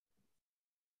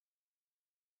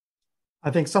 I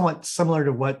think somewhat similar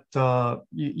to what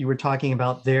you were talking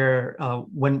about there.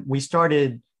 When we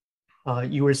started,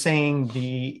 you were saying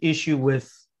the issue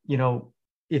with,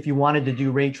 if you wanted to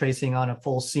do ray tracing on a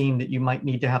full scene, that you might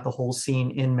need to have the whole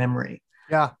scene in memory.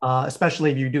 Yeah.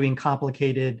 Especially if you're doing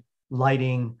complicated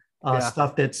lighting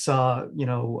stuff that's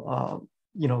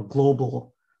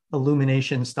global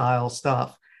illumination style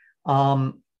stuff.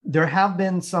 There have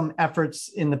been some efforts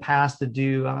in the past to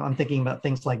do. I'm thinking about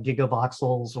things like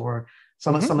gigavoxels or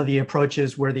some of the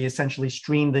approaches where they essentially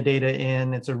stream the data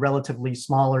in. It's a relatively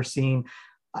smaller scene.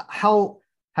 How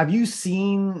have you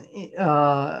seen?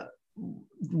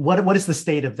 What is the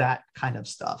state of that kind of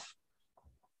stuff?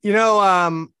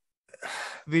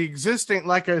 The existing,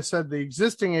 like I said, the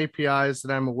existing APIs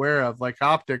that I'm aware of, like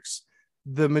optics,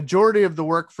 the majority of the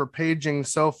work for paging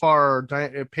so far,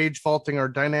 page faulting or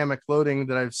dynamic loading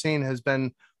that I've seen has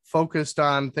been focused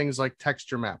on things like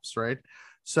texture maps, right?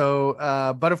 So,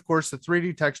 but of course, the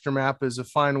 3D texture map is a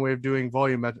fine way of doing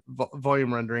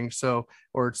volume rendering. So,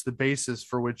 or it's the basis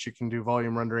for which you can do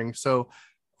volume rendering. So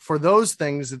for those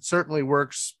things, it certainly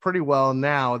works pretty well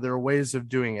now. There are ways of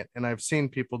doing it, and I've seen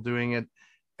people doing it,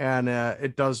 and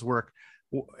it does work.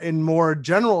 In more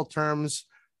general terms,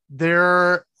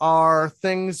 there are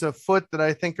things afoot that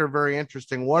I think are very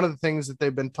interesting. One of the things that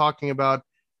they've been talking about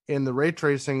in the ray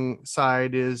tracing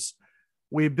side is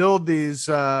we build these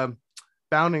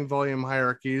bounding volume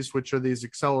hierarchies, which are these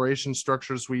acceleration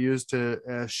structures we use to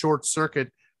short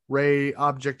circuit ray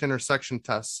object intersection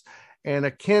tests. And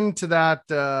akin to that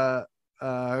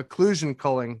occlusion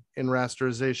culling in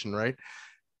rasterization, right?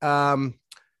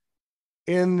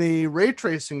 In the ray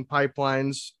tracing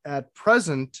pipelines at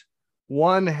present,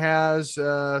 one has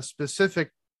a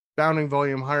specific bounding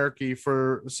volume hierarchy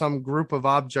for some group of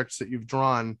objects that you've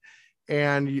drawn,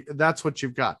 and that's what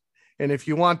you've got. And if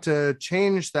you want to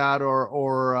change that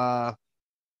or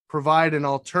provide an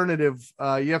alternative,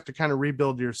 you have to kind of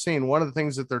rebuild your scene. One of the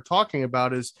things that they're talking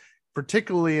about is,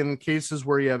 particularly in cases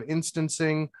where you have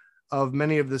instancing of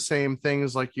many of the same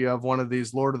things, like you have one of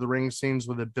these Lord of the Rings scenes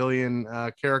with 1 billion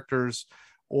characters,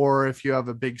 or if you have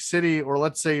a big city, or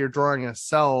let's say you're drawing a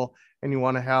cell and you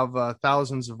want to have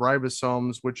thousands of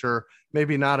ribosomes, which are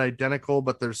maybe not identical,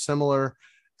 but they're similar.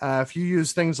 If you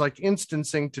use things like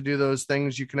instancing to do those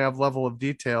things, you can have level of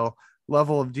detail.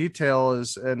 Level of detail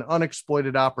is an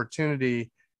unexploited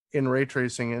opportunity in ray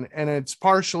tracing. And it's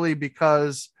partially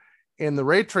because in the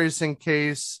ray tracing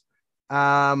case,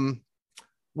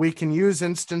 we can use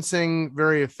instancing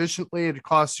very efficiently. It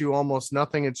costs you almost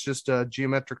nothing. It's just a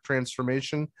geometric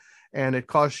transformation, and it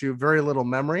costs you very little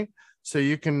memory. So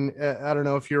you can, I don't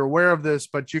know if you're aware of this,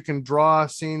 but you can draw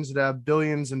scenes that have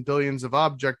billions and billions of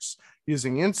objects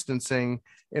using instancing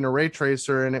in a ray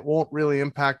tracer, and it won't really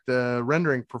impact the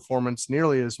rendering performance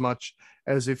nearly as much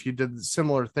as if you did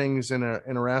similar things in a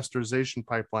rasterization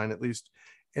pipeline, at least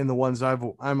in the ones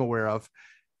I'm aware of.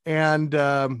 And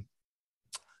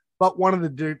but one of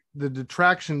the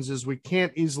detractions is we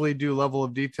can't easily do level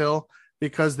of detail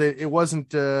because it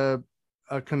wasn't a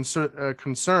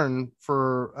concern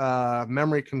for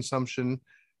memory consumption,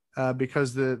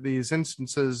 because these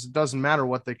instances, it doesn't matter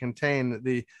what they contain,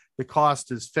 the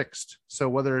cost is fixed. So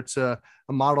whether it's a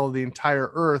model of the entire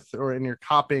Earth, or you're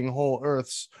copying whole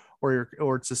Earths, or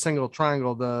it's a single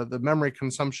triangle, the memory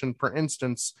consumption per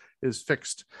instance is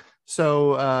fixed.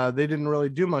 So they didn't really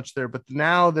do much there, but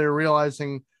now they're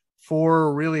realizing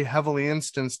for really heavily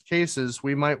instanced cases,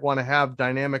 we might want to have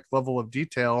dynamic level of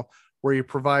detail where you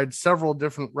provide several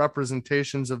different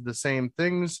representations of the same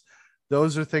things.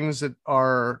 Those are things that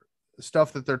are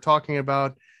stuff that they're talking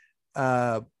about,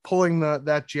 pulling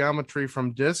that geometry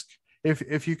from disk.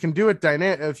 If you can do it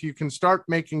if you can start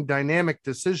making dynamic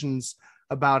decisions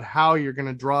about how you're going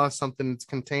to draw something that's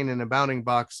contained in a bounding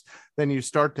box, then you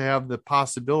start to have the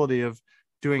possibility of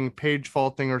doing page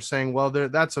faulting, or saying, well,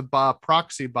 that's a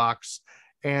proxy box,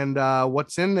 and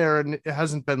what's in there, and it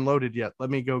hasn't been loaded yet. Let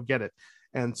me go get it.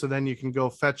 And so then you can go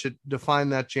fetch it, define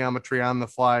that geometry on the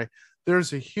fly.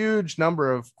 There's a huge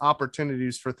number of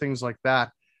opportunities for things like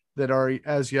that are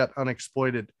as yet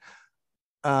unexploited.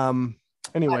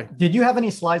 Anyway, did you have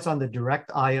any slides on the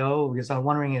direct IO? Because I'm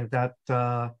wondering if that.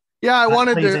 Yeah, I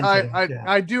wanted to.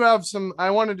 I do have some.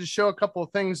 I wanted to show a couple of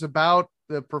things about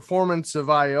the performance of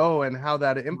IO and how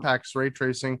that impacts ray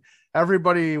tracing.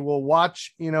 Everybody will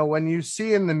watch. When you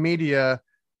see in the media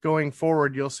going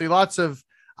forward, you'll see lots of.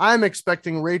 I'm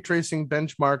expecting ray tracing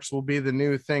benchmarks will be the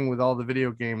new thing with all the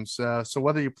video games. So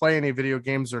whether you play any video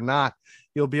games or not,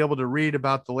 you'll be able to read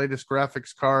about the latest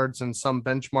graphics cards and some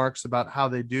benchmarks about how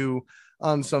they do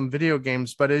on some video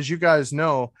games. But as you guys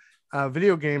know,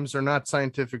 video games are not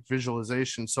scientific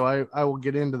visualization. So I will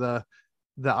get into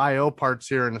the IO parts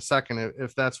here in a second,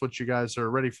 if that's what you guys are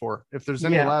ready for. If there's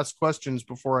any last questions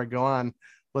before I go on,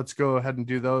 let's go ahead and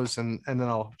do those, and then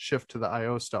I'll shift to the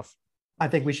IO stuff. I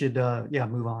think we should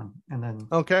move on, and then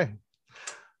okay.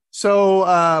 So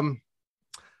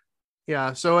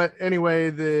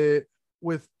anyway,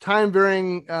 with time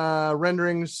varying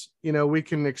renderings, we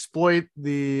can exploit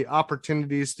the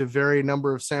opportunities to vary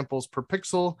number of samples per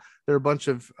pixel. There are a bunch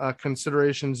of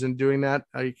considerations in doing that.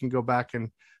 You can go back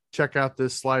and check out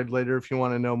this slide later if you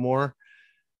want to know more.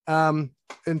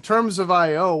 In terms of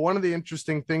IO, one of the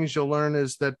interesting things you'll learn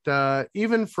is that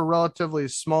even for relatively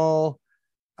small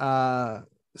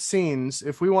scenes,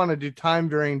 if we want to do time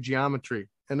varying geometry,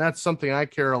 and that's something I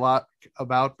care a lot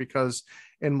about, because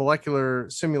in molecular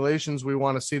simulations, we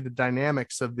want to see the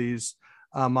dynamics of these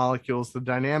molecules. The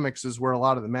dynamics is where a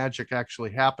lot of the magic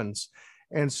actually happens.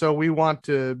 And so we want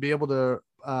to be able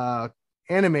to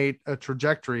animate a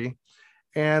trajectory.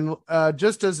 And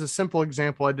just as a simple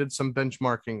example, I did some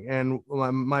benchmarking, and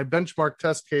my benchmark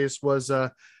test case was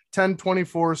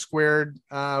 1024 squared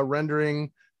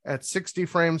rendering at 60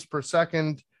 frames per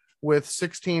second with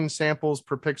 16 samples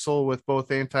per pixel with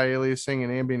both anti-aliasing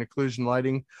and ambient occlusion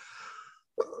lighting.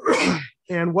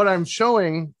 And what I'm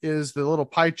showing is the little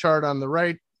pie chart on the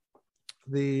right.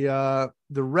 The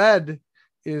red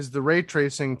is the ray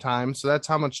tracing time. So that's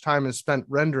how much time is spent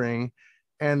rendering.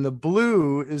 And the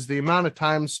blue is the amount of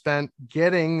time spent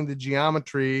getting the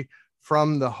geometry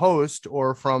from the host,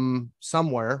 or from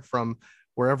somewhere, from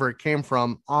wherever it came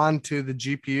from, onto the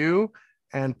GPU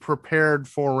and prepared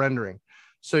for rendering.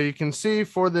 So you can see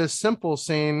for this simple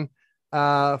scene,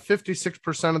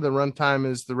 56% of the runtime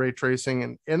is the ray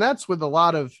tracing, and that's with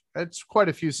it's quite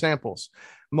a few samples.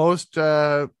 Most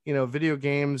video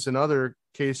games and other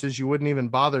cases, you wouldn't even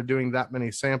bother doing that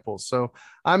many samples. So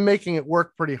I'm making it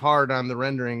work pretty hard on the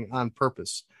rendering on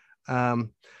purpose.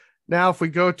 Now, if we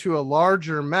go to a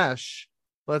larger mesh,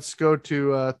 let's go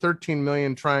to a 13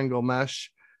 million triangle mesh.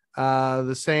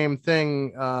 The same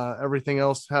thing, everything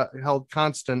else held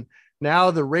constant.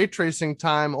 Now the ray tracing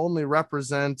time only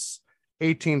represents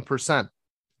 18%,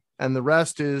 and the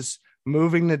rest is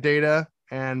moving the data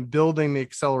and building the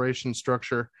acceleration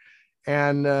structure.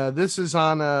 And this is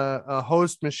on a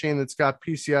host machine that's got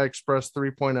PCI Express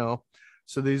 3.0.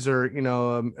 So these are,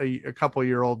 a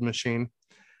couple-year-old machine.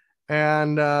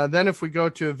 And then if we go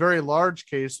to a very large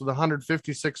case with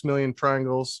 156 million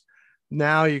triangles,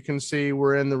 now you can see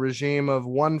we're in the regime of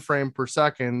 1 frame per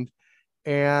second,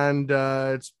 and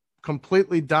it's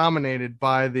completely dominated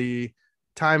by the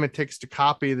time it takes to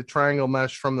copy the triangle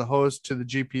mesh from the host to the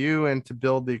GPU and to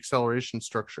build the acceleration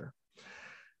structure.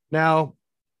 Now,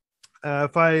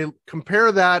 if I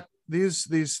compare that,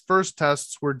 these first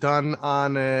tests were done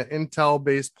on an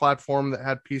Intel-based platform that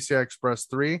had PCI Express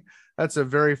 3. That's a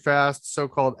very fast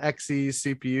so-called XE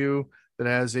CPU that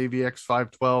has AVX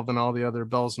 512 and all the other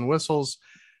bells and whistles.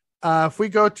 If we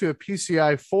go to a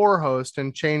PCI 4 host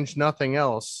and change nothing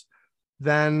else,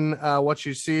 then what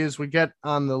you see is we get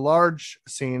on the large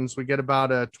scenes, we get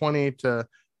about a 20 to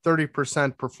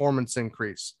 30% performance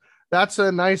increase. That's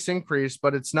a nice increase,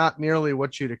 but it's not nearly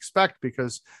what you'd expect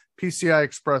because PCI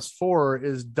Express 4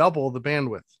 is double the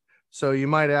bandwidth. So you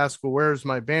might ask, well, where's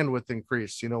my bandwidth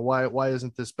increase? Why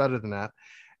isn't this better than that?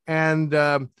 And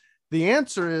the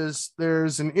answer is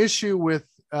there's an issue with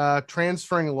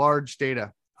transferring large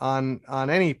data on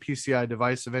any PCI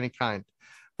device of any kind.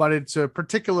 But it's a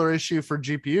particular issue for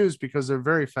GPUs because they're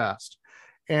very fast.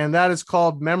 And that is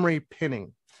called memory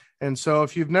pinning. And so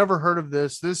if you've never heard of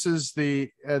this, this is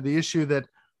the issue that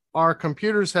our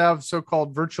computers have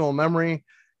so-called virtual memory,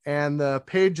 and the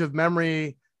page of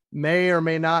memory may or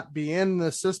may not be in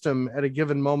the system at a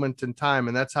given moment in time.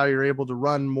 And that's how you're able to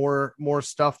run more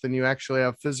stuff than you actually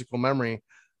have physical memory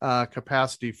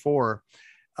capacity for,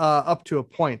 up to a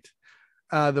point.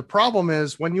 The problem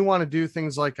is when you want to do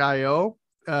things like I/O,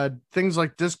 things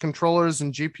like disk controllers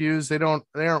and GPUs,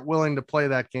 they aren't willing to play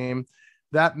that game.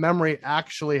 That memory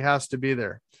actually has to be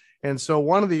there. And so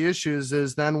one of the issues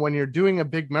is then when you're doing a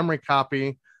big memory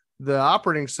copy, the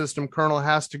operating system kernel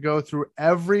has to go through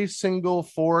every single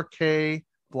 4K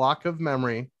block of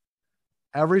memory,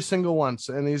 every single one.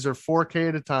 And these are 4K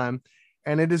at a time.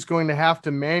 And it is going to have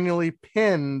to manually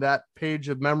pin that page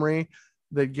of memory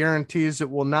that guarantees it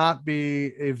will not be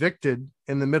evicted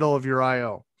in the middle of your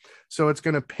I/O. So it's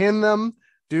going to pin them,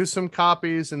 do some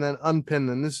copies, and then unpin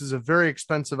them. This is a very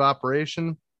expensive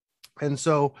operation. And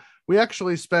so we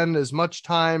actually spend as much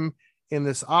time in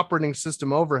this operating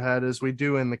system overhead as we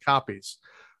do in the copies.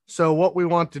 So what we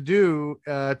want to do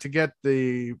to get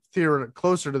the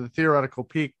closer to the theoretical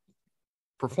peak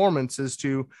performance is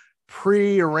to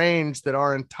pre-arrange that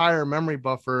our entire memory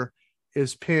buffer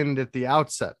is pinned at the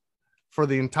outset for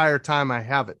the entire time I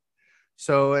have it.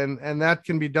 So, and that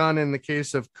can be done in the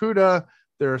case of CUDA.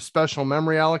 There are special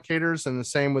memory allocators, and the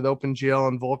same with OpenGL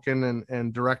and Vulkan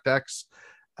and DirectX.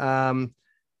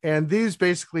 And these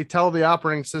basically tell the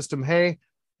operating system, hey,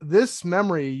 this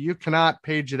memory, you cannot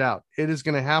page it out. It is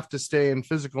going to have to stay in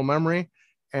physical memory.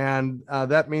 And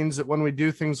that means that when we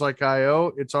do things like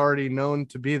I/O, it's already known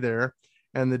to be there.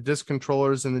 And the disk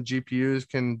controllers and the GPUs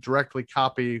can directly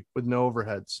copy with no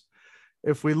overheads.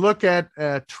 If we look at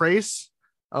a trace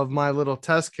of my little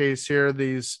test case here,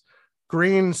 these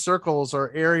green circles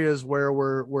are areas where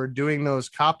we're doing those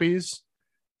copies.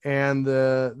 And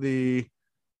the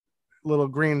little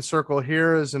green circle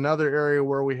here is another area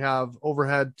where we have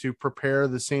overhead to prepare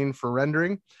the scene for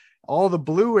rendering. All the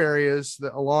blue areas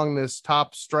that along this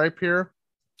top stripe here,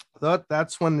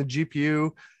 that's when the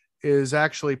GPU is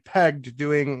actually pegged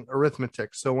doing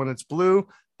arithmetic. So when it's blue,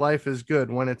 life is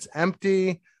good. When it's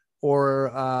empty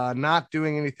or not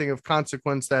doing anything of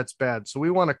consequence, that's bad. So we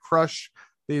want to crush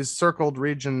these circled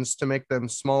regions to make them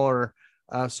smaller,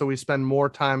 so we spend more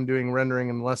time doing rendering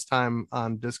and less time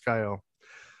on disk I/O.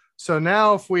 So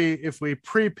now if we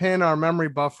pre-pin our memory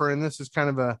buffer, and this is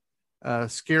kind of a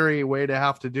scary way to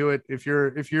have to do it, if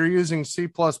you're using C++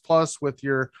 with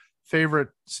your favorite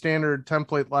standard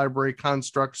template library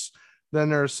constructs, then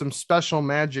there's some special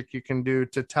magic you can do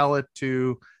to tell it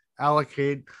to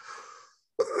allocate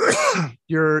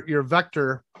your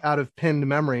vector out of pinned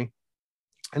memory.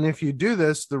 And if you do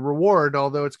this, the reward,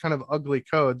 although it's kind of ugly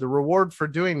code, the reward for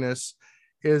doing this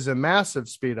is a massive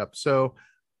speed up. So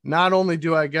not only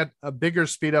do I get a bigger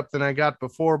speed up than I got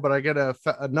before, but I get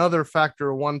another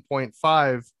factor of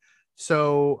 1.5.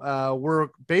 So we're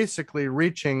basically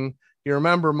reaching, you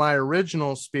remember my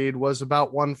original speed was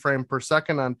about 1 frame per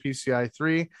second on PCI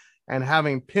 3, and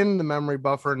having pinned the memory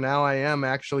buffer, now I am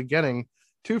actually getting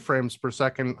 2 frames per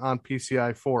second on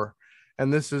PCI 4.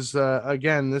 And this is,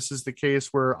 again, this is the case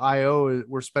where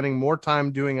we're spending more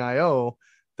time doing IO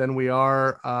than we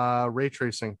are ray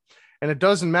tracing. And it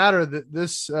doesn't matter that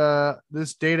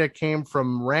this data came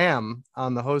from RAM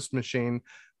on the host machine,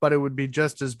 but it would be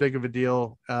just as big of a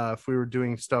deal if we were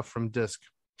doing stuff from disk.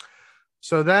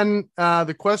 So then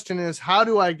the question is, how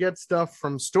do I get stuff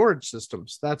from storage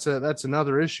systems? That's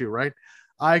another issue, right?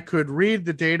 I could read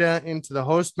the data into the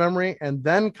host memory and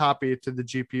then copy it to the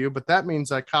GPU, but that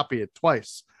means I copy it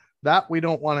twice. That we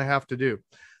don't want to have to do.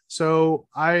 So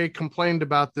I complained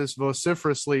about this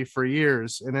vociferously for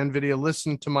years, and NVIDIA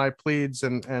listened to my pleads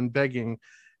and begging.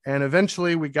 And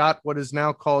eventually we got what is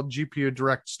now called GPU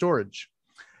Direct Storage.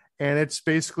 And it's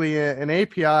basically an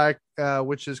API,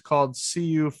 which is called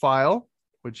CU file,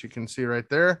 which you can see right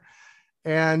there.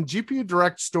 And GPU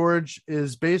Direct Storage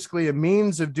is basically a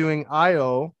means of doing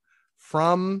IO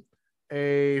from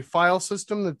a file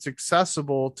system that's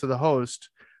accessible to the host,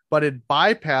 but it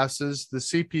bypasses the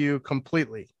CPU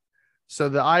completely. So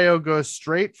the IO goes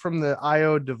straight from the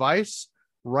IO device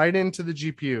right into the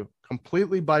GPU,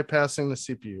 completely bypassing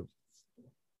the CPU.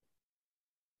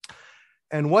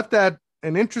 And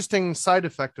an interesting side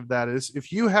effect of that is,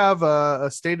 if you have a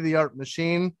state-of-the-art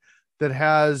machine that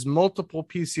has multiple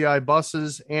PCI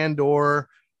buses and or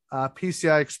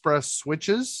PCI Express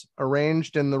switches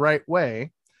arranged in the right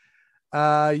way,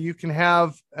 you can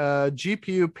have a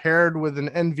GPU paired with an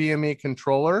NVMe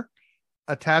controller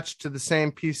attached to the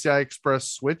same PCI Express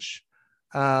switch,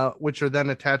 which are then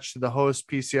attached to the host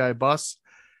PCI bus.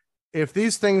 If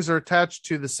these things are attached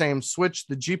to the same switch,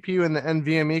 the GPU and the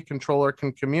NVMe controller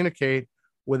can communicate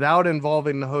without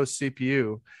involving the host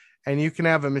CPU. And you can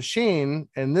have a machine,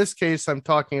 in this case, I'm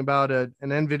talking about an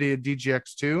NVIDIA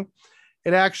DGX2.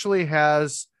 It actually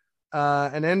has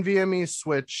an NVMe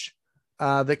switch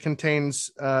that contains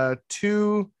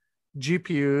 2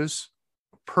 GPUs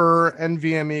per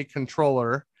NVMe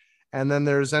controller. And then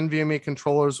there's NVMe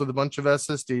controllers with a bunch of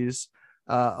SSDs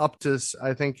up to,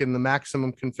 I think in the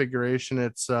maximum configuration,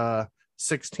 it's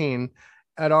 16.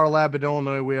 At our lab in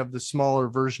Illinois, we have the smaller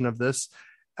version of this.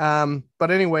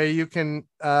 But anyway, you can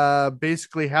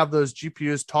basically have those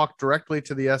GPUs talk directly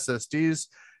to the SSDs.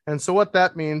 And so what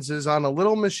that means is, on a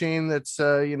little machine that's,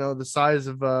 the size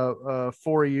of a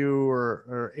 4U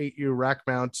or 8U rack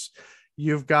mounts,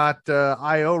 you've got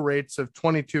IO rates of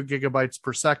 22 gigabytes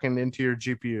per second into your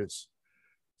GPUs.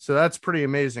 So that's pretty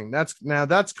amazing.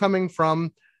 That's coming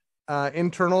from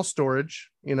internal storage,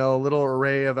 a little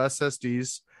array of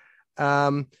SSDs.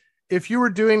 If you were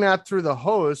doing that through the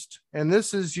host, and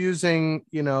this is using,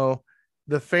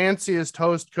 the fanciest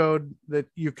host code that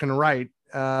you can write,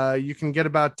 you can get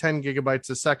about 10 gigabytes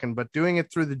a second, but doing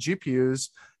it through the GPUs,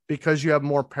 because you have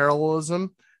more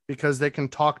parallelism, because they can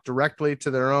talk directly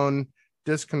to their own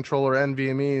disk controller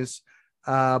NVMEs,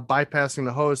 bypassing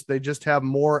the host, they just have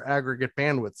more aggregate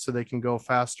bandwidth, so they can go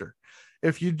faster.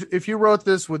 If you wrote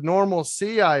this with normal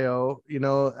CIO,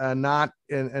 not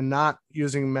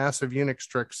using massive Unix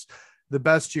tricks, the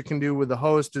best you can do with the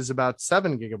host is about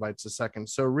 7 gigabytes a second.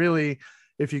 So really,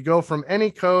 if you go from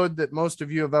any code that most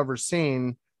of you have ever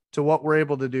seen to what we're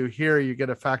able to do here, you get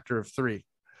a factor of 3.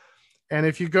 And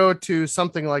if you go to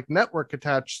something like network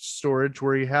attached storage,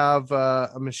 where you have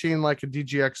a machine like a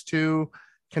DGX2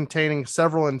 containing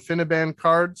several InfiniBand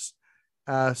cards,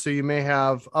 so you may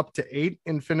have up to 8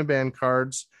 InfiniBand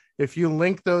cards. If you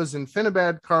link those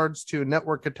InfiniBand cards to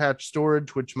network attached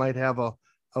storage, which might have a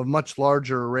much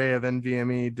larger array of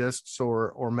NVMe disks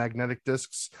or magnetic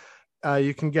disks,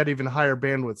 you can get even higher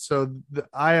bandwidth. So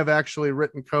I have actually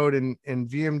written code in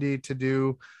VMD to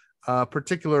do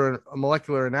particular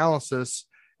molecular analysis,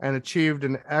 and achieved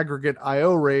an aggregate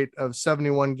IO rate of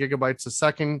 71 gigabytes a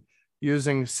second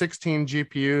using 16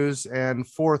 GPUs and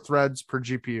 4 threads per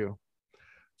GPU.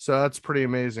 So that's pretty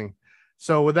amazing.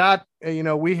 So with that,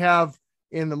 we have,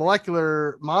 in the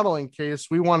molecular modeling case,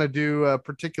 we want to do a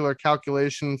particular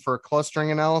calculation for clustering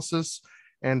analysis.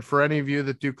 And for any of you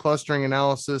that do clustering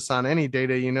analysis on any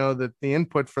data, you know that the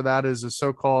input for that is a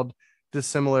so-called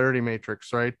dissimilarity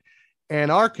matrix, right? In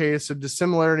our case, a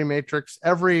dissimilarity matrix,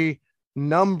 every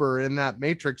number in that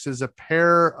matrix is a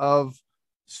pair of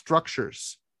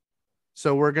structures.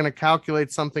 So we're going to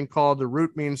calculate something called the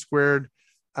root mean squared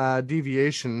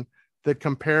deviation that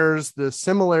compares the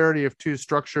similarity of 2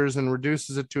 structures and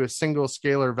reduces it to a single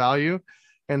scalar value.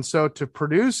 And so to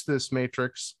produce this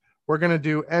matrix, we're going to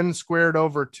do n squared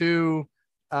over 2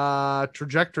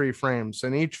 trajectory frames,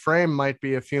 and each frame might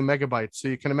be a few megabytes. So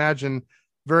you can imagine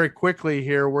very quickly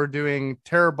here, we're doing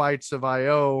terabytes of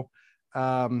IO,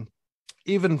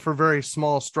 even for very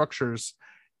small structures.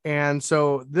 And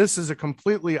so this is a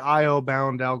completely IO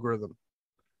bound algorithm,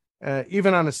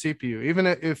 even on a CPU. Even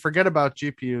if forget about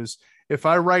GPUs, if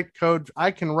I write code,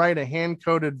 I can write a hand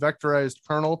coded vectorized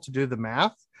kernel to do the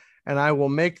math, and I will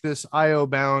make this IO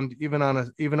bound even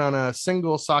on a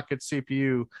single socket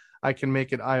CPU. I can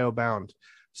make it IO bound.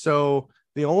 So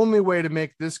the only way to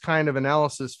make this kind of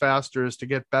analysis faster is to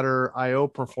get better IO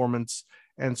performance.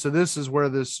 And so this is where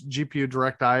this GPU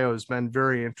direct IO has been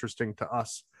very interesting to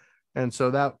us. And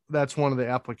so that's one of the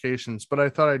applications. But I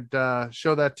thought I'd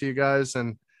show that to you guys,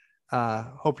 and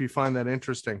hope you find that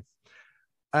interesting.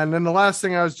 And then the last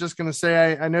thing I was just going to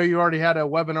say, I know you already had a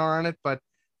webinar on it, but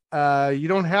you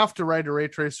don't have to write a ray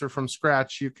tracer from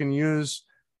scratch. You can use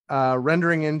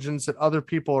rendering engines that other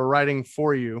people are writing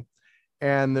for you.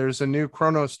 And there's a new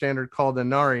chrono standard called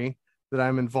Inari that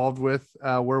I'm involved with,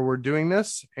 where we're doing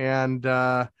this. And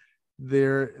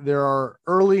there are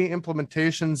early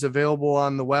implementations available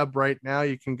on the web right now.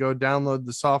 You can go download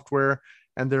the software,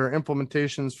 and there are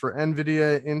implementations for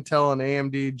NVIDIA, Intel, and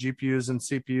AMD GPUs and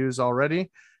CPUs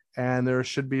already. And there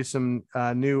should be some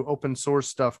new open source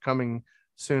stuff coming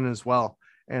soon as well.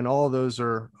 And all of those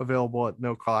are available at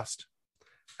no cost.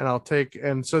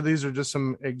 And so these are just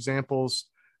some examples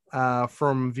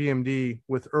from VMD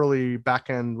with early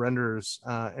backend renderers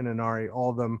in Inari,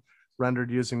 all of them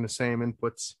rendered using the same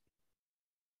inputs.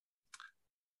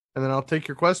 And then I'll take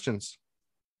your questions.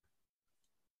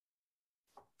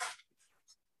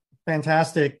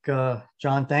 Fantastic,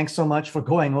 John. Thanks so much for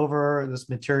going over this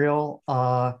material.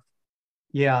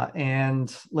 Yeah,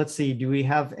 and let's see, do we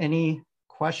have any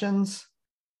questions?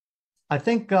 I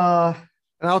think...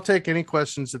 And I'll take any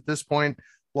questions at this point,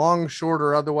 long, short,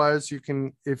 or otherwise. You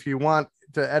can, if you want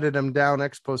to edit them down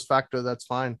ex post facto, that's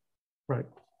fine. Right.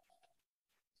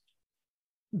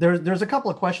 There's a couple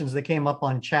of questions that came up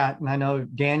on chat, and I know,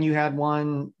 Dan, you had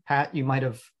one. Pat, you might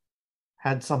have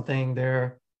had something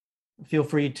there. Feel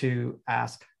free to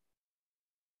ask.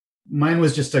 Mine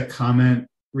was just a comment,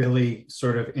 really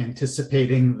sort of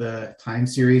anticipating the time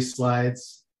series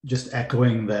slides, just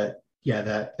echoing that, yeah,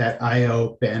 that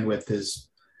IO bandwidth is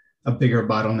a bigger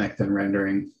bottleneck than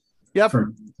rendering. Yep.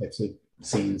 For types of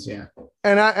scenes, yeah.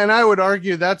 And I would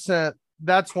argue that's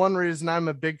one reason I'm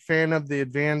a big fan of the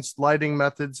advanced lighting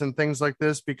methods and things like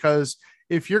this, because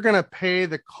if you're going to pay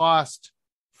the cost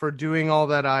for doing all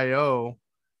that IO,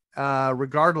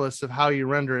 regardless of how you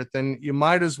render it, then you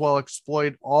might as well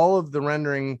exploit all of the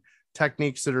rendering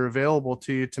techniques that are available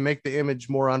to you to make the image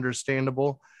more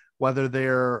understandable, whether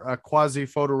they're quasi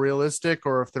photorealistic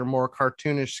or if they're more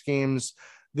cartoonish schemes.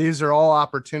 These are all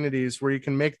opportunities where you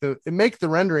can make the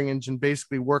rendering engine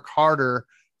basically work harder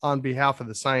on behalf of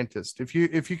the scientist. If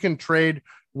you can trade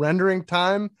rendering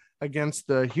time against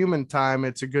the human time,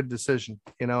 it's a good decision,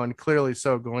 and clearly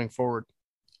so going forward.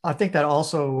 I think that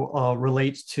also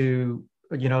relates to,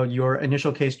 your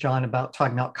initial case, John, about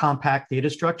talking about compact data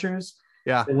structures.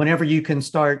 Yeah. Whenever you can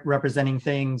start representing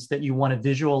things that you want to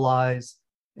visualize,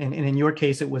 and in your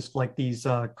case, it was like these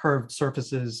curved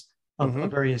surfaces of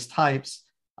various types.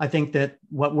 I think that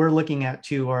what we're looking at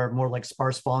too are more like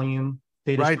sparse volume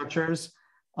data structures,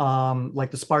 like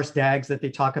the sparse DAGs that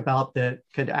they talk about that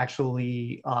could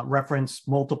actually reference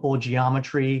multiple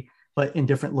geometry, but in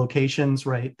different locations,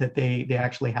 right? That they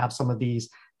actually have some of these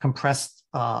compressed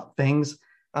things.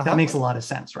 That makes a lot of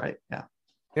sense, right? Yeah.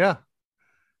 Yeah.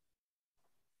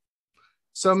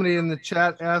 Somebody in the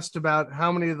chat asked about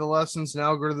how many of the lessons and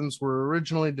algorithms were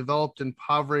originally developed in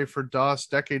Pavre for DOS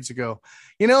decades ago.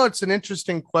 It's an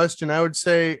interesting question. I would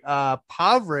say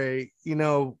Pavre,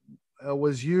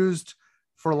 was used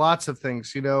for lots of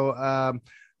things.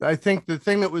 I think the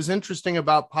thing that was interesting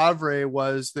about Pavre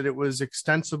was that it was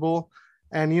extensible.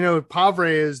 And, Pavre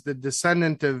is the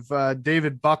descendant of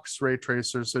David Buck's ray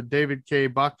tracer. So David K.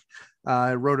 Buck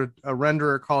wrote a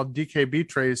renderer called DKB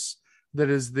Trace that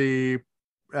is the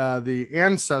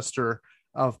ancestor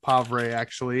of Pavre,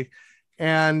 actually.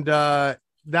 And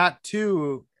that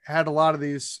too had a lot of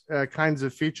these kinds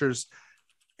of features.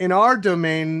 In our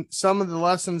domain, some of the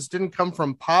lessons didn't come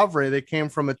from Pavre. They came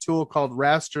from a tool called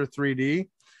Raster 3D.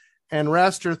 And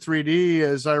Raster 3D,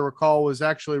 as I recall, was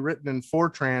actually written in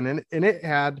Fortran. And it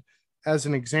had, as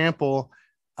an example,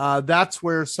 that's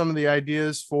where some of the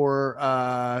ideas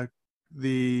for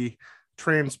the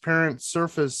transparent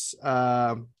surface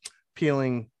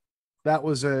peeling, that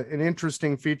was an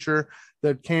interesting feature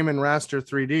that came in Raster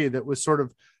 3D that was sort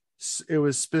of It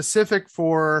was specific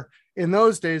for, in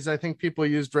those days, I think people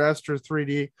used raster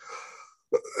 3D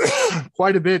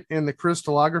quite a bit in the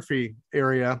crystallography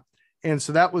area. And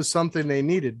so that was something they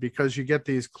needed, because you get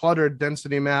these cluttered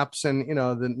density maps, and,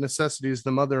 the necessity is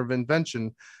the mother of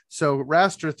invention. So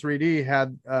raster 3D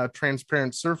had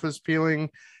transparent surface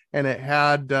peeling, and it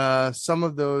had some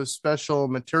of those special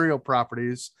material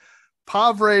properties.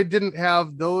 Pavre didn't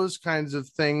have those kinds of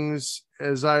things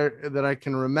that I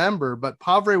can remember, but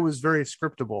Pavre was very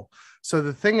scriptable. So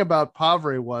the thing about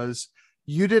Pavre was,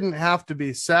 you didn't have to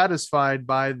be satisfied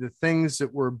by the things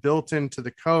that were built into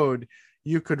the code.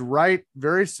 You could write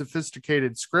very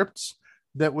sophisticated scripts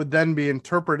that would then be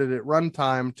interpreted at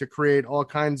runtime to create all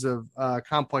kinds of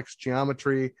complex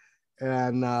geometry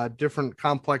and different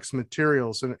complex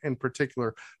materials in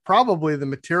particular. Probably the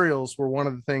materials were one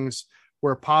of the things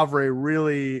where Pavre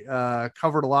really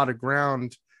covered a lot of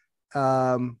ground,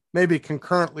 maybe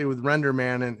concurrently with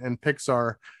RenderMan and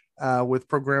Pixar, with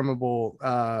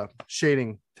programmable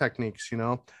shading techniques,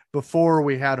 before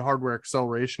we had hardware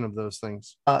acceleration of those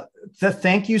things.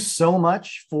 Thank you so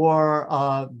much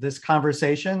for this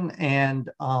conversation. And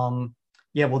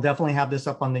we'll definitely have this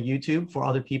up on the YouTube for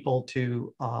other people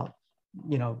to,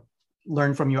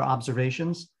 learn from your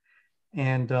observations.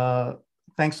 And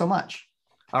thanks so much.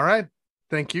 All right.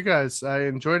 Thank you guys. I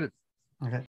enjoyed it. Okay.